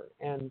power,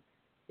 and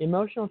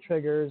emotional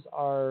triggers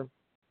are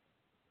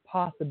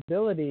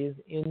possibilities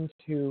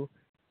into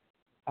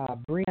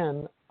bring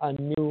in a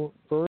new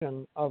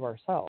version of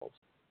ourselves.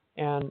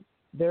 And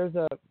there's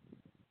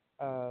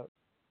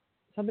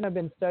something I've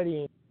been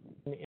studying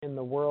in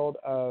the world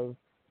of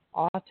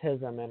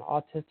autism and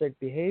autistic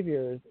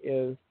behaviors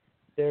is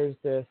there's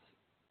this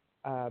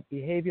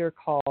behavior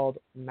called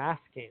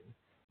masking.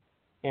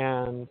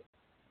 And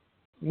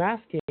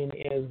masking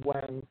is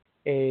when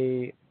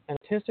an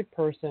autistic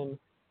person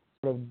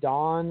sort of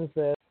dons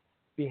this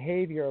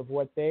behavior of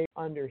what they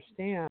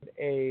understand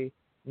a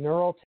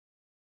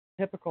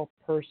neurotypical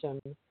person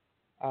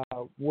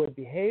would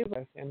behave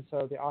with, and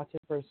so the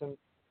autistic person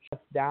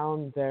shuts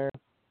down their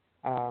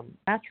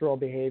natural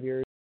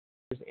behaviors,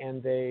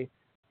 and they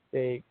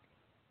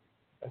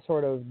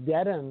sort of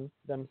deaden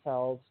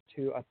themselves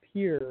to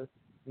appear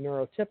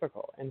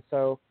neurotypical, and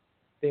so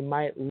they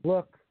might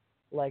look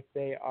like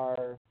they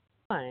are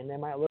fine, they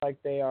might look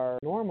like they are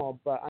normal,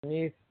 but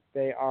underneath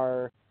they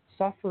are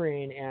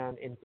suffering and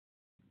in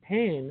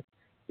pain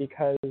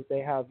because they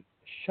have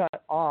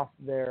shut off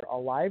their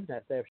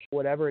aliveness. They have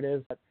whatever it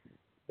is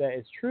that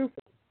is true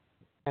for them.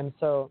 And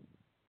so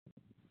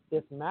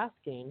this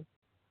masking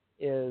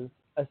is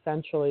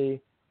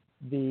essentially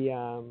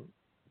the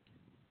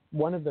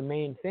one of the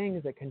main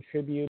things that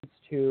contributes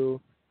to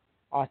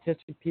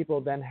autistic people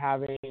then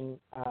having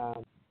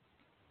what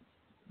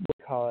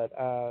we call it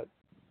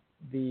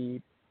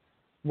the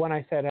one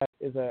I said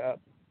is a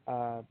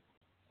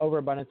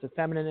overabundance of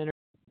feminine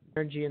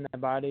energy in the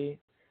body.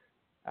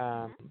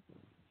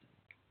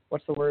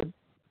 What's the word?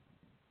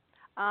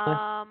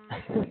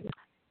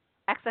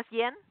 Excess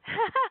yin.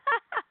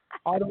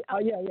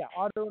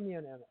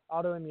 Autoimmune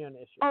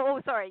issues.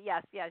 Sorry.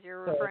 Yes.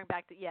 You're referring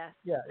back to yes.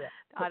 Yeah.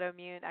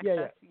 Autoimmune,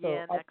 excess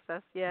yin,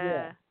 excess.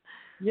 Yeah.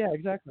 Yeah,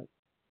 exactly.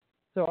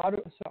 So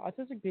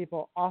autistic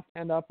people often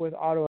end up with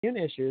autoimmune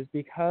issues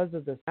because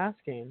of this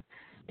masking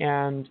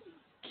and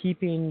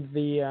keeping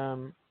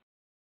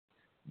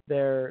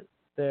their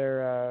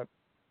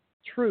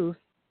truth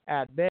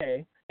at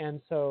bay.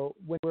 And so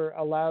when we're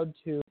allowed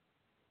to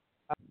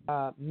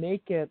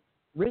make it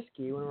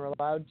risky, when we're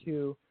allowed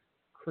to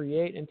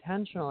create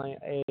intentionally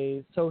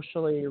a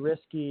socially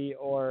risky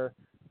or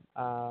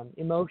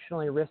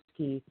emotionally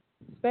risky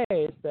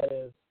space that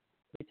is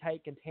a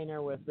tight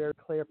container with very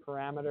clear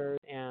parameters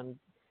and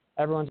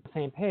everyone's on the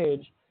same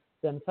page,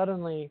 then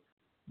suddenly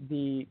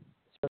the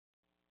sort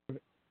of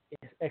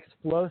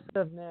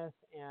explosiveness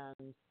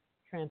and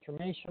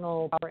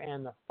transformational power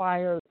and the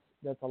fire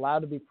that's allowed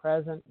to be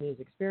present in these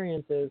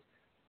experiences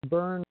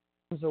burns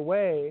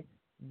away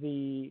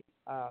the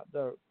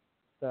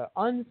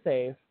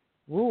unsafe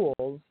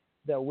rules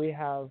that we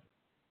have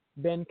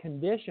been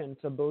conditioned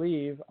to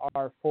believe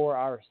are for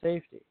our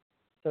safety.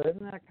 So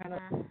isn't that kind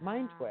of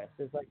mind twist?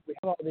 It's like we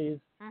have all these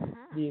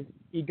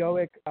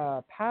egoic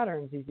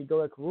patterns, these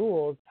egoic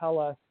rules tell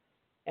us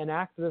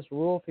enact this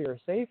rule for your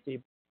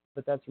safety,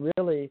 but that's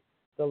really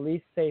the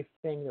least safe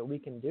thing that we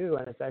can do,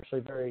 and it's actually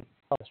very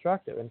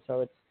self-destructive. And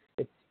so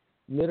it's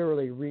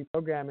literally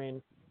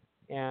reprogramming,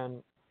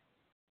 and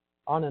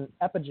on an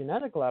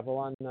epigenetic level,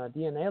 on the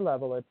DNA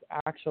level, it's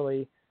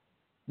actually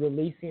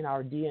releasing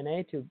our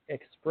DNA to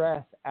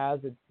express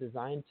as it's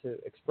designed to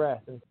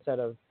express instead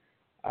of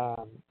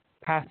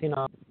passing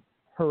on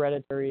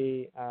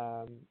hereditary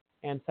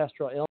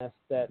ancestral illness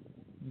that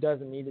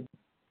doesn't need to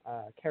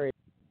carry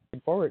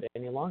forward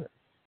any longer.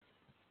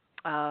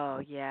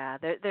 Oh yeah,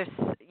 there's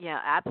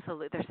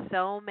absolutely. There's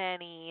so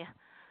many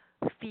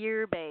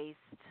fear-based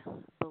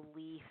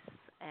beliefs,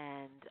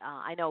 and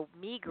I know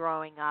me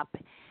growing up,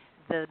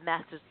 the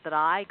message that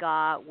I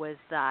got was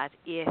that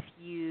if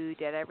you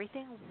did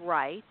everything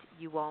right,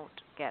 you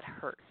won't get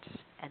hurt,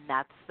 and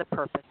that's the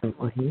purpose of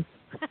life.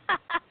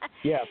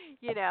 Yeah.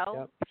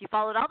 If you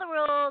followed all the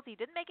rules, you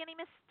didn't make any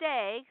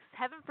mistakes,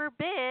 heaven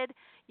forbid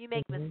you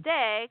make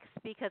mistakes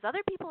because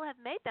other people have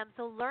made them,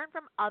 so learn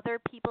from other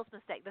people's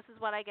mistakes. This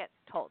is what I get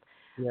told.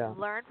 Yeah.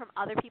 Learn from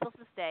other people's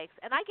mistakes.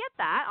 And I get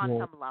that on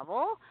some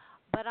level,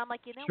 but I'm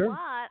like, what?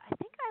 I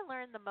think I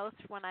learn the most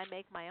when I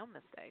make my own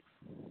mistakes.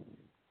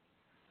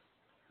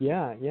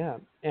 Yeah.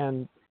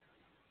 And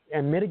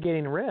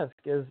mitigating risk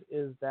is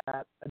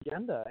that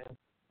agenda.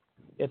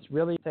 It's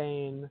really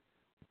saying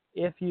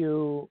if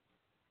you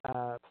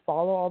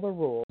follow all the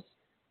rules,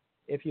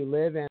 if you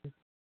live in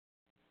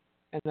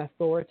an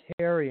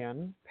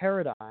authoritarian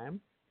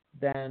paradigm,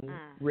 then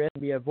risk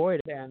can be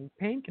avoided and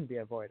pain can be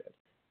avoided.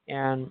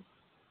 And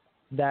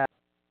that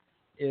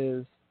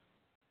is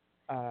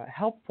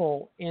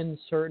helpful in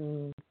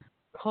certain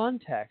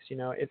contexts.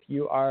 If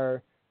you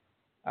are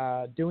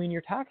doing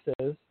your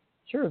taxes,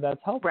 sure, that's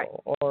helpful.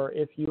 Right. Or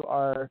if you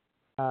are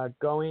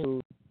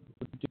going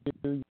to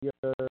do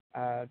your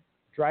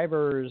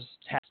driver's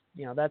test,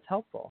 that's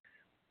helpful.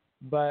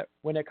 But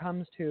when it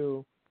comes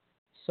to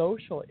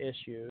social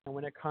issues and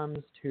when it comes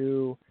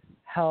to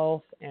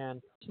health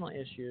and personal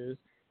issues,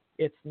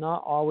 it's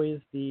not always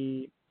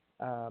the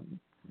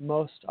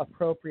most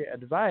appropriate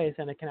advice,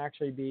 and it can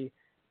actually be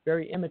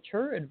very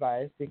immature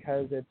advice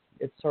because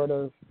it's sort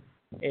of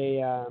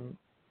a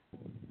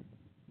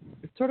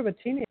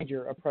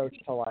teenager approach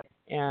to life,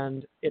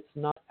 and it's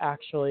not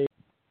actually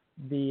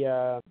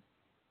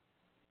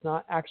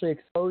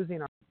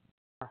exposing our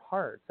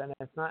hearts, and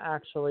it's not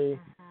actually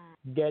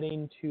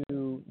getting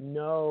to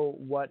know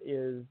what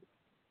is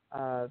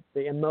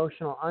the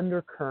emotional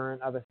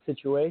undercurrent of a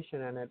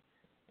situation,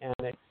 and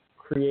it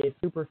creates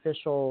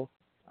superficial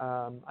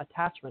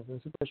attachments and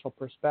superficial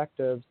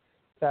perspectives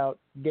without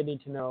getting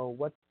to know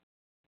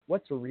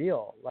what's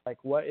real, like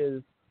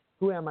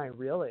who am I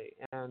really,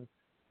 and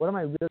what am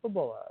I really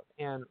capable of,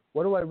 and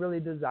what do I really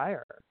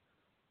desire,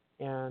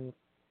 and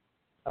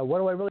what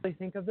do I really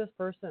think of this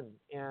person,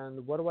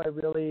 and what am I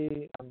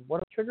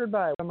triggered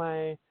by, what am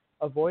I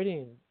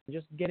avoiding,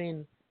 just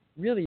getting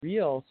really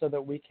real so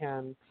that we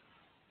can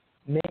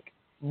make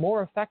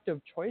more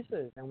effective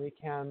choices and we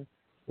can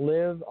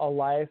live a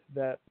life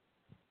that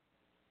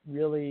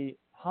really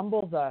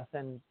humbles us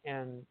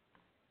and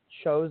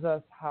shows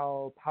us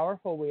how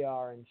powerful we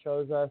are and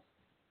shows us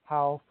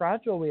how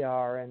fragile we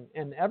are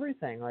and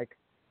everything. Like,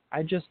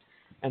 I just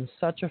am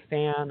such a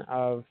fan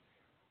of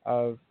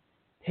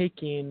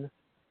taking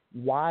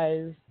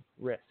wise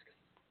risks.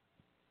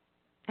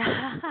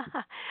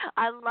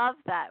 I love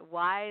that,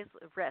 wise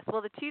risk.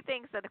 Well, the two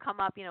things that have come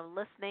up,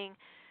 listening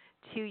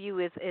to you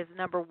is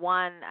number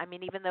one, I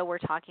mean, even though we're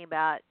talking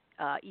about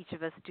each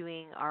of us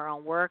doing our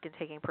own work and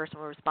taking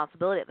personal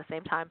responsibility at the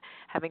same time,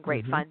 having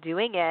great Mm-hmm. fun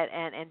doing it,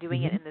 and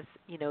doing it Mm-hmm. in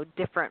this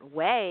different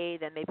way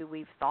than maybe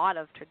we've thought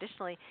of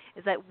traditionally,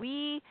 is that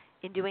we,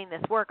 in doing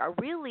this work, are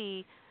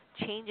really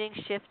changing,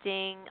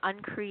 shifting,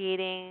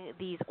 uncreating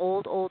these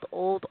old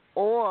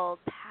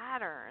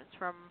patterns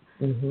from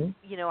Mm-hmm.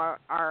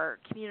 our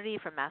community,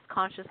 from mass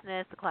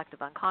consciousness, the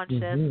collective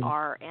unconscious, Mm-hmm.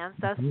 our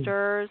Mm-hmm.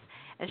 ancestors,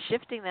 and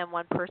shifting them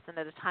one person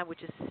at a time,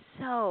 which is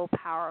so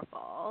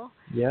powerful.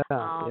 Yeah.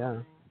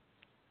 Yeah.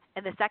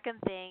 And the second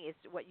thing is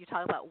what you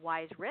talk about,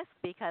 wise risk,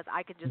 because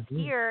I can just Mm-hmm.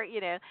 hear,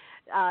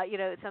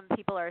 some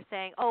people are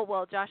saying, oh,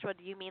 well, Joshua,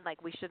 do you mean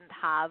like we shouldn't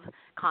have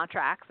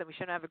contracts and we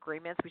shouldn't have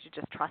agreements? We should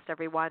just trust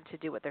everyone to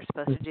do what they're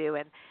supposed to do,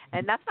 and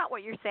that's not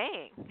what you're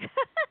saying.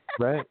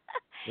 Right.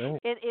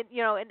 Right.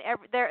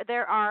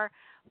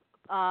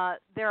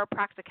 There are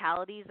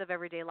practicalities of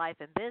everyday life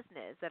and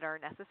business that are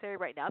necessary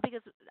right now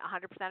because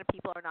 100% of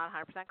people are not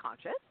 100%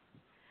 conscious.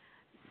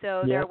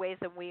 So there Yeah. are ways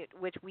in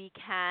which we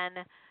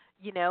can,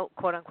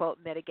 quote unquote,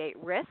 mitigate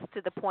risk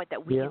to the point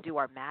that we Yeah. can do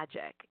our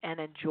magic and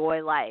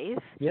enjoy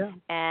life Yeah.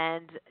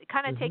 and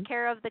kind of Mm-hmm. take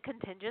care of the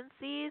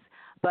contingencies.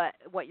 But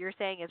what you're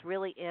saying is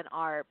really in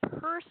our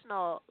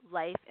personal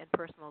life and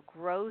personal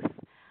growth,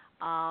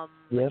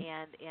 Yep.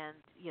 and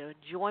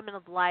enjoyment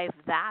of life.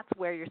 That's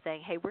where you're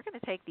saying, hey, we're going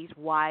to take these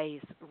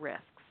wise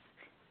risks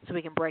so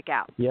we can break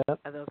out Yep.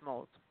 of those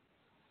molds.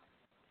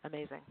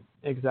 Amazing.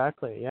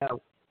 Exactly. Yeah.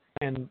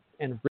 And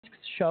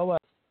risks show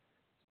us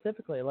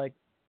specifically, like,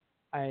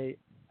 I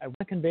want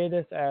to convey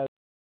this as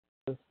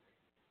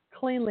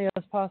cleanly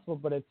as possible,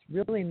 but it's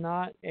really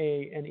not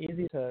an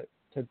easy to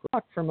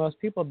grok for most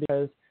people,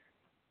 because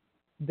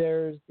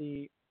there's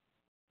the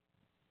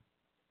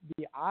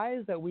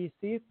eyes that we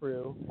see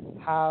through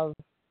have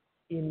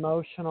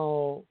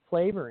emotional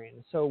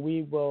flavoring. So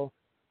we will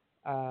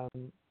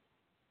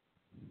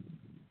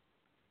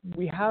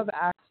we have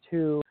access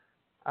to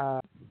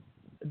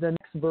the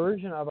next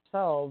version of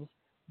ourselves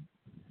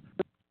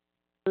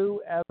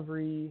through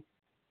every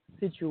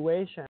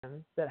situation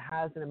that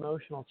has an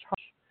emotional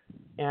charge.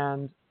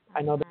 And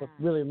I know that's a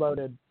really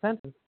loaded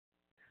sentence,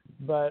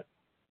 but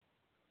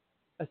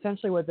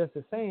essentially what this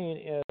is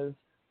saying is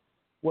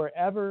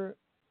wherever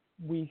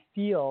we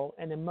feel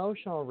an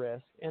emotional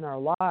risk in our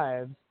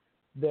lives,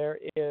 there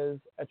is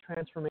a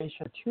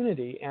transformation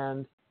opportunity,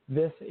 and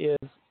this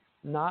is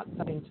not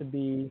something to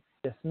be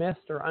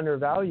dismissed or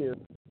undervalued,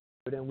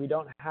 and we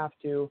don't have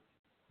to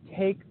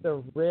take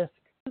the risk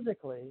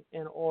physically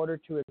in order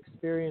to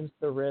experience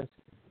the risk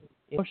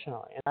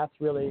emotionally. And that's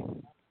really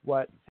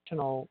what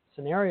fictional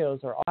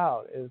scenarios are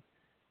about, is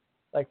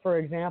like, for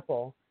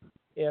example,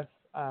 if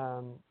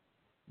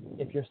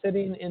you're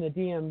sitting in a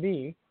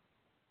DMV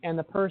and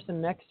the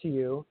person next to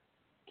you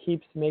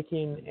keeps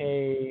making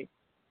a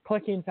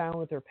clicking sound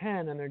with their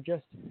pen and they're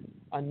just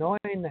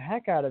annoying the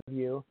heck out of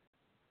you,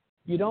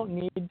 you don't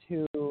need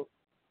to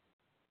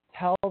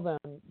tell them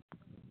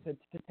to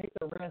take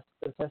the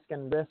risk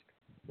and risk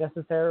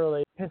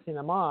necessarily pissing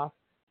them off.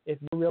 If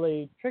you're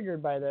really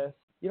triggered by this,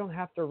 you don't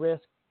have to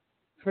risk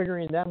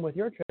triggering them with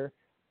your trigger.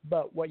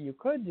 But what you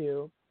could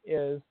do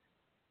is,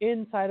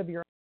 inside of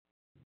your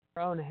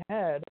own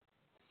head,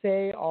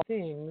 say all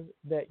things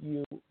that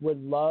you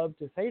would love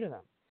to say to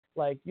them.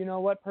 Like, you know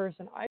what,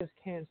 person, I just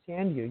can't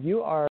stand you.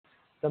 You are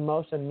the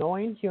most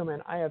annoying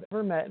human I have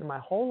ever met in my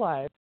whole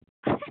life,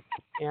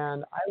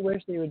 and I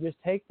wish that you would just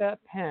take that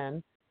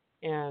pen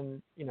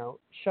and,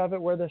 shove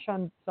it where the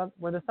sun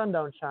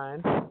don't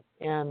shine,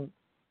 and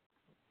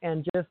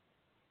just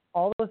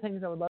all the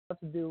things I would love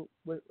to do.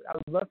 I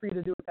would love for you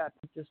to do with that.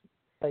 Just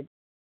like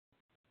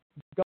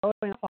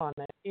going on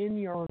it in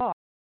your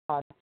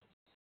thoughts,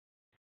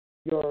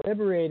 you're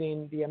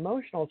liberating the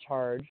emotional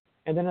charge,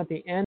 and then at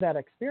the end of that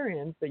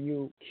experience that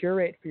you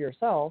curate for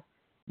yourself,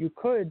 you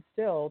could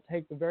still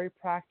take the very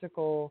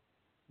practical,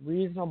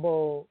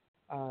 reasonable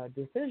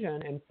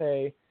decision and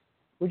say,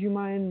 would you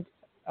mind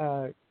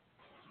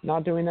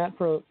not doing that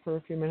for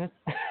a few minutes?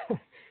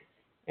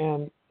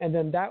 and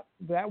then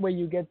that way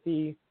you get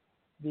the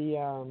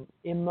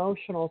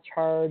emotional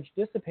charge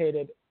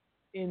dissipated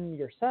in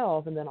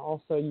yourself, and then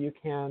also you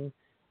can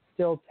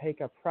still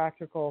take a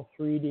practical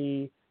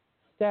 3D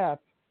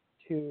step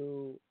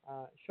to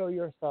show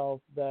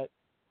yourself that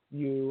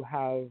you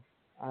have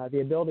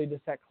the ability to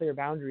set clear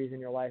boundaries in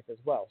your life as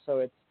well. So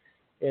it's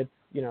it's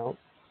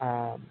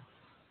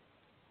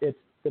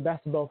the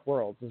best of both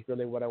worlds is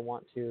really what I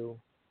want to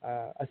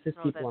assist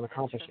people in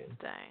accomplishing.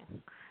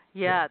 Interesting.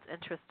 Yeah, it's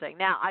interesting.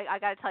 Now, I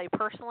got to tell you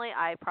personally,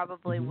 I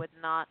probably would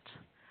not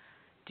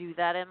do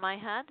that in my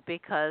head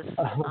because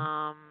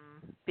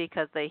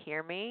they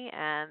hear me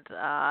and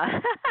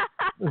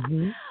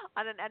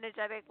on an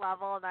energetic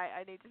level, and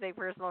I need to take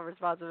personal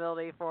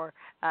responsibility for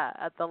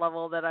at the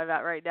level that I'm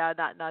at right now,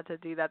 not to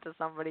do that to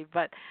somebody.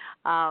 But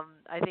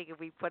I think if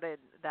we put in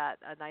a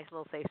nice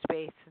little safe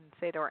space and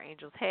say to our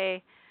angels,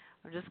 hey,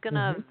 I'm just going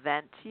to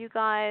vent to you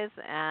guys,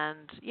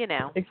 and,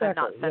 exactly, I'm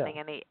not sending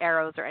any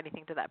arrows or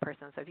anything to that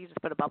person. So if you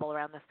just put a bubble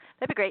around this,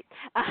 that'd be great.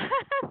 Then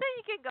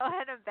you can go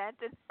ahead and vent.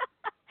 And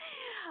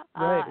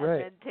Right, and right.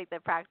 then take the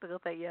practical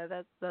thing. Yeah,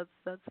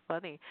 that's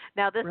funny.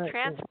 Now this Right,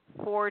 right.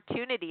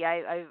 transfortunity,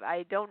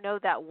 I don't know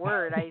that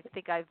word. I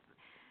think I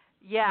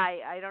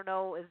don't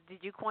know. Did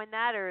you coin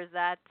that, or is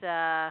that?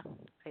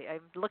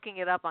 I'm looking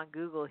it up on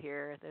Google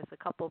here. There's a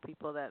couple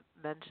people that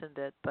mentioned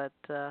it, but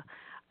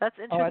that's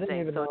Oh, I didn't interesting.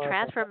 even So know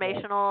that's what that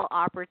was. transformational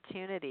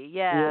opportunity.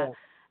 Yeah, Yeah.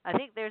 I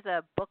think there's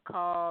a book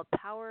called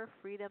Power,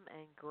 Freedom,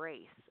 and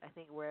Grace. I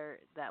think where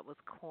that was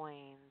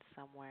coined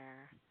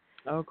somewhere.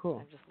 Oh, cool.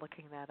 I'm just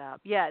looking that up.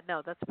 Yeah,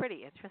 no, that's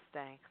pretty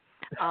interesting.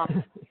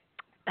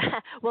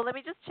 Well, let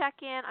me just check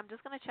in. I'm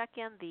just going to check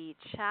in the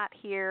chat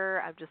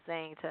here. I'm just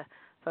saying to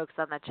folks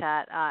on the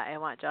chat, I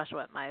want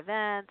Joshua at my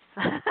events.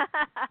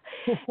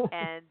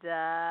 And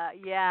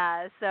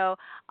yeah, so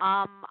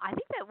I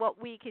think that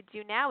what we could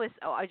do now is,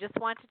 I just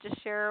wanted to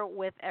share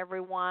with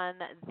everyone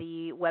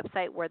the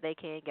website where they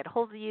can get a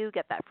hold of you,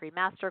 get that free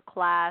master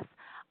class,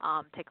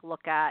 take a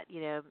look at,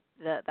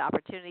 the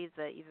opportunities,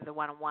 either the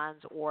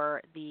one-on-ones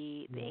or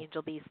the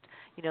Angel Beast,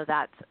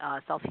 that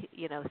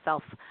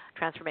self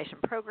transformation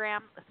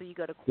program. So you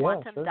go to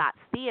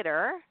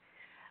quantum.theater,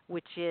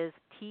 which is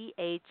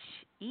THEATER,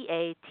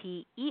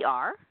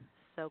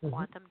 so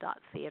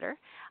quantum.theater,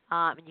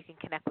 and you can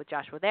connect with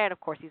Joshua there. And of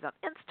course, he's on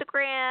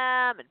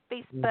Instagram and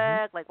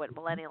Facebook, like what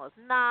millennial is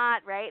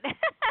not, right?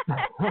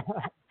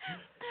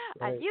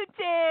 On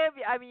YouTube.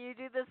 I mean, you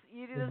do this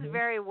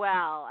very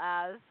well.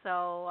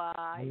 So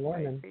I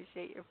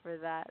appreciate you for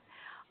that.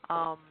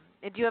 And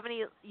do you have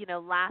any,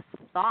 last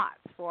thoughts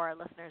for our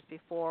listeners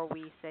before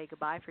we say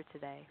goodbye for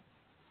today?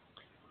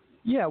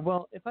 Yeah,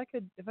 well, if I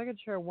could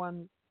share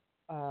one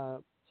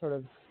sort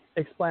of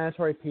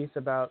explanatory piece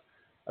about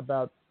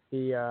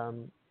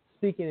the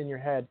speaking in your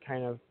head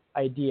kind of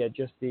idea,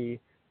 just the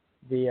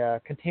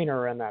container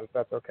around that, if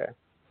that's okay.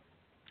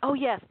 Oh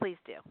yes, please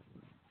do.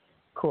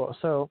 Cool.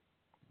 So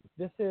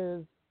this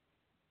is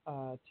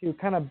to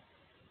kind of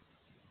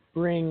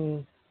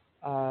bring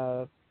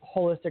a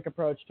holistic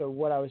approach to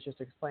what I was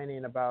just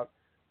explaining about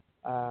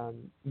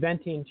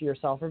venting to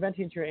yourself or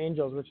venting to your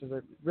angels, which is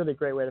a really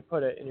great way to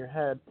put it in your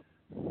head.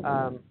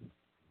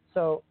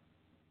 So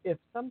if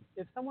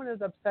someone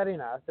is upsetting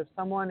us, if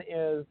someone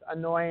is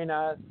annoying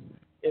us,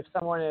 if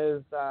someone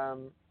is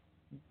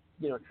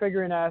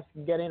triggering us,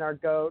 getting our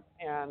goat,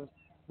 and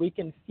we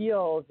can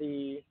feel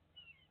the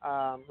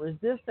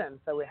resistance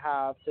that we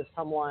have to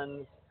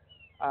someone's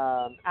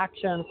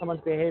action,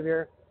 someone's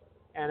behavior,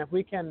 and if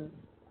we can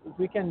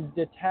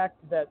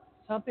detect that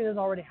something is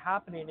already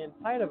happening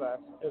inside of us.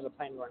 There's a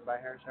plane going by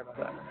here. Sorry about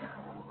that.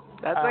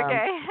 That's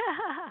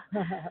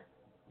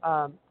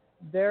okay.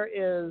 There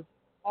is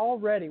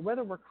already,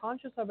 whether we're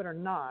conscious of it or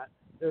not,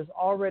 there's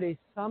already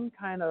some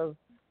kind of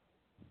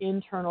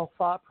internal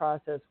thought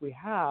process we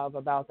have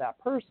about that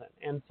person.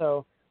 And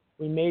so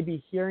we may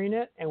be hearing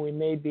it and we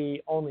may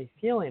be only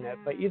feeling it,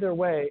 but either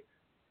way,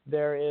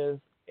 there is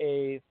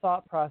a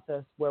thought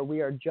process where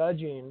we are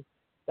judging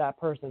that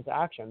person's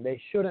action.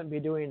 They shouldn't be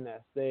doing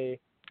this. The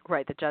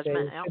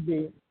judgment. They should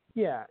be,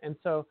 yeah. And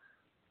so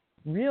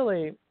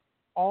really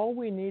all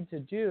we need to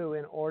do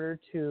in order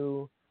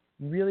to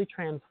really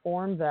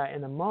transform that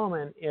in the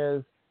moment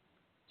is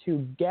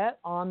to get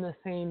on the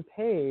same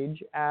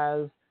page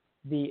as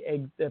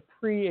the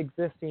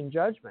pre-existing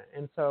judgment.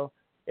 And so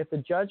if the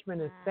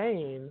judgment is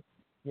saying,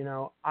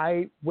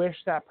 I wish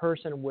that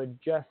person would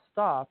just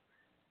stop,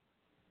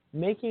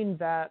 making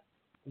that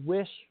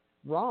wish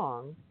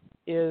wrong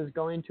is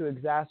going to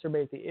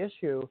exacerbate the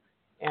issue.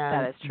 And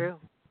that is true.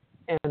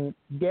 And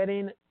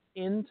getting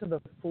into the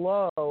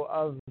flow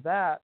of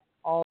that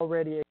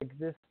already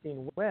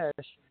existing wish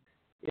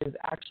is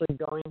actually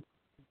going to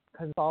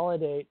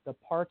consolidate the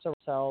parts of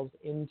ourselves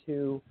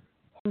into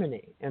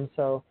harmony. And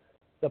so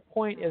the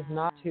point is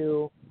not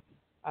to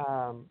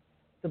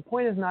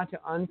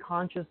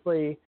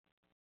unconsciously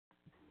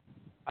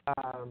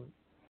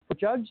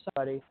judge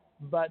somebody,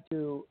 but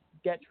to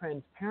get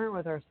transparent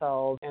with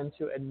ourselves and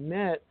to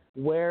admit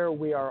where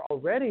we are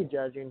already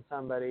judging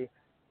somebody.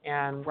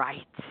 And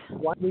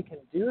once we can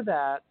do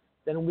that,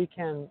 then we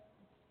can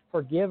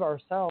forgive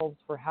ourselves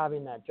for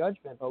having that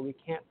judgment, but we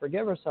can't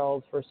forgive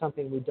ourselves for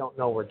something we don't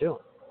know we're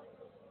doing.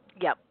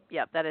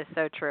 Yep, that is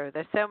so true.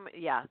 There's and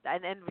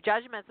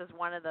judgments is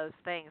one of those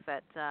things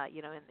that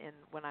in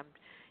when I'm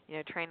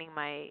training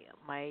my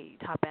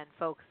top end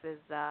folks is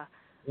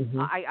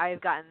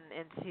I've gotten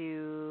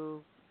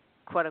into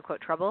quote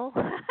unquote trouble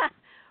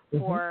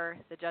for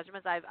the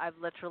judgments. I've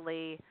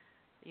literally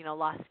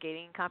lost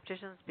skating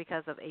competitions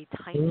because of a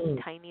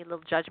tiny little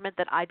judgment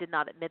that I did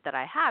not admit that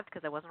I had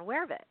because I wasn't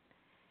aware of it.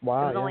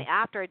 Wow, it was only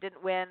after I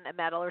didn't win a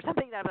medal or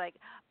something that I'm like,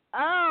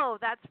 oh,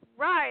 that's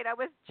right, I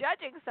was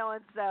judging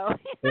so-and-so.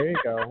 There you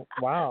go.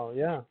 Wow,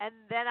 yeah. And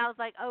then I was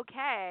like,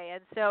 okay.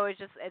 And so it's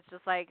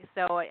just like,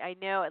 so I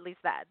know at least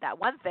that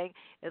one thing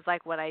is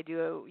like when I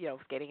do,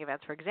 skating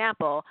events, for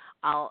example,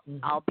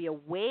 I'll be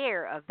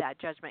aware of that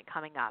judgment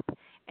coming up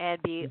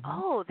and be,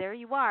 oh, there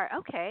you are.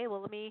 Okay,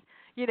 well, let me,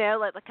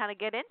 let kind of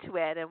get into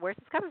it and where's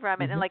this coming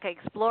from? And like I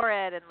explore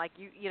it and like,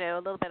 a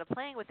little bit of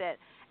playing with it.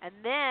 And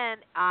then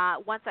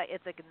once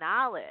it's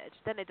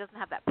acknowledged, then it doesn't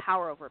have that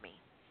power over me.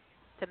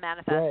 to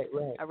manifest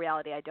right. a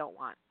reality I don't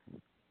want.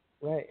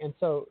 Right. And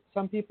so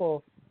some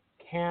people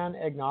can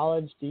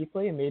acknowledge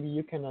deeply, and maybe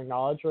you can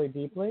acknowledge really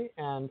deeply,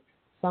 and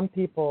some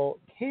people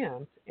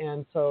can't.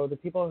 And so the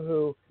people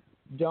who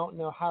don't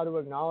know how to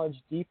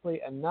acknowledge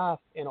deeply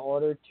enough in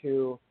order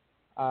to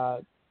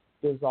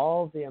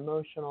dissolve the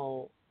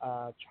emotional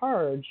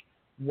charge,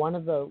 one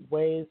of the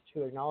ways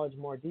to acknowledge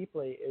more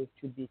deeply is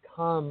to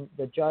become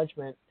the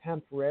judgment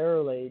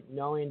temporarily,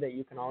 knowing that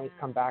you can always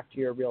come back to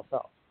your real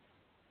self.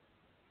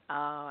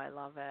 Oh, I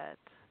love it.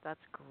 That's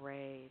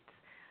great.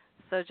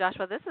 So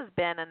Joshua, this has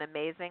been an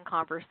amazing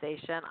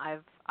conversation. I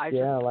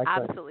just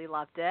absolutely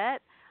loved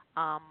it.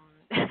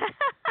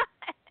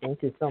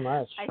 Thank you so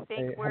much. I had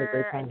a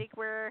great time.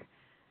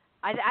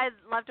 I'd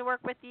love to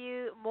work with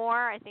you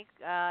more. I think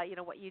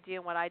what you do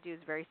and what I do is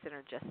very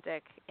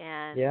synergistic,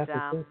 and it's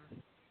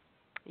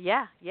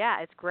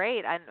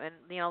great. And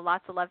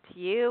lots of love to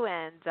you.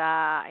 And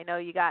I know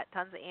you got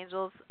tons of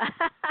angels,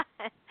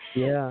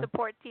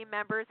 support team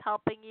members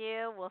helping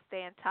you. We'll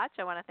stay in touch.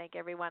 I want to thank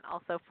everyone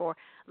also for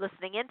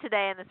listening in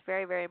today in this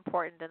very, very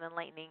important and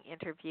enlightening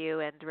interview.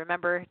 And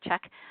remember,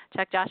 check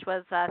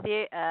Joshua's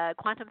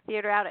Quantum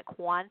Theater out at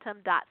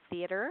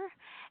quantum.theater,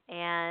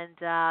 and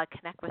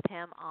connect with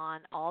him on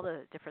all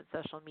the different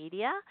social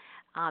media,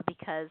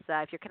 because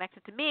if you're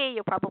connected to me,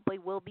 you probably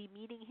will be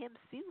meeting him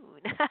soon.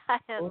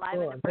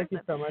 Cool. And thank you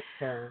so much,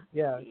 Karen.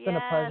 It's been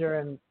a pleasure,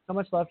 and so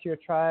much love to your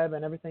tribe,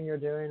 and everything you're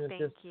doing is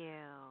just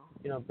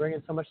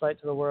bringing so much light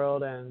to the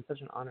world, and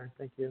such an honor.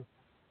 Thank you.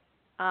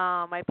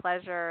 Oh, my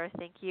pleasure.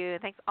 Thank you.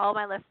 Thanks all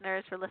my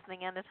listeners for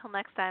listening in. Until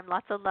next time,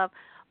 lots of love.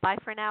 Bye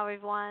for now,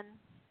 everyone.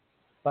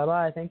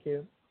 Bye-bye. Thank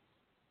you.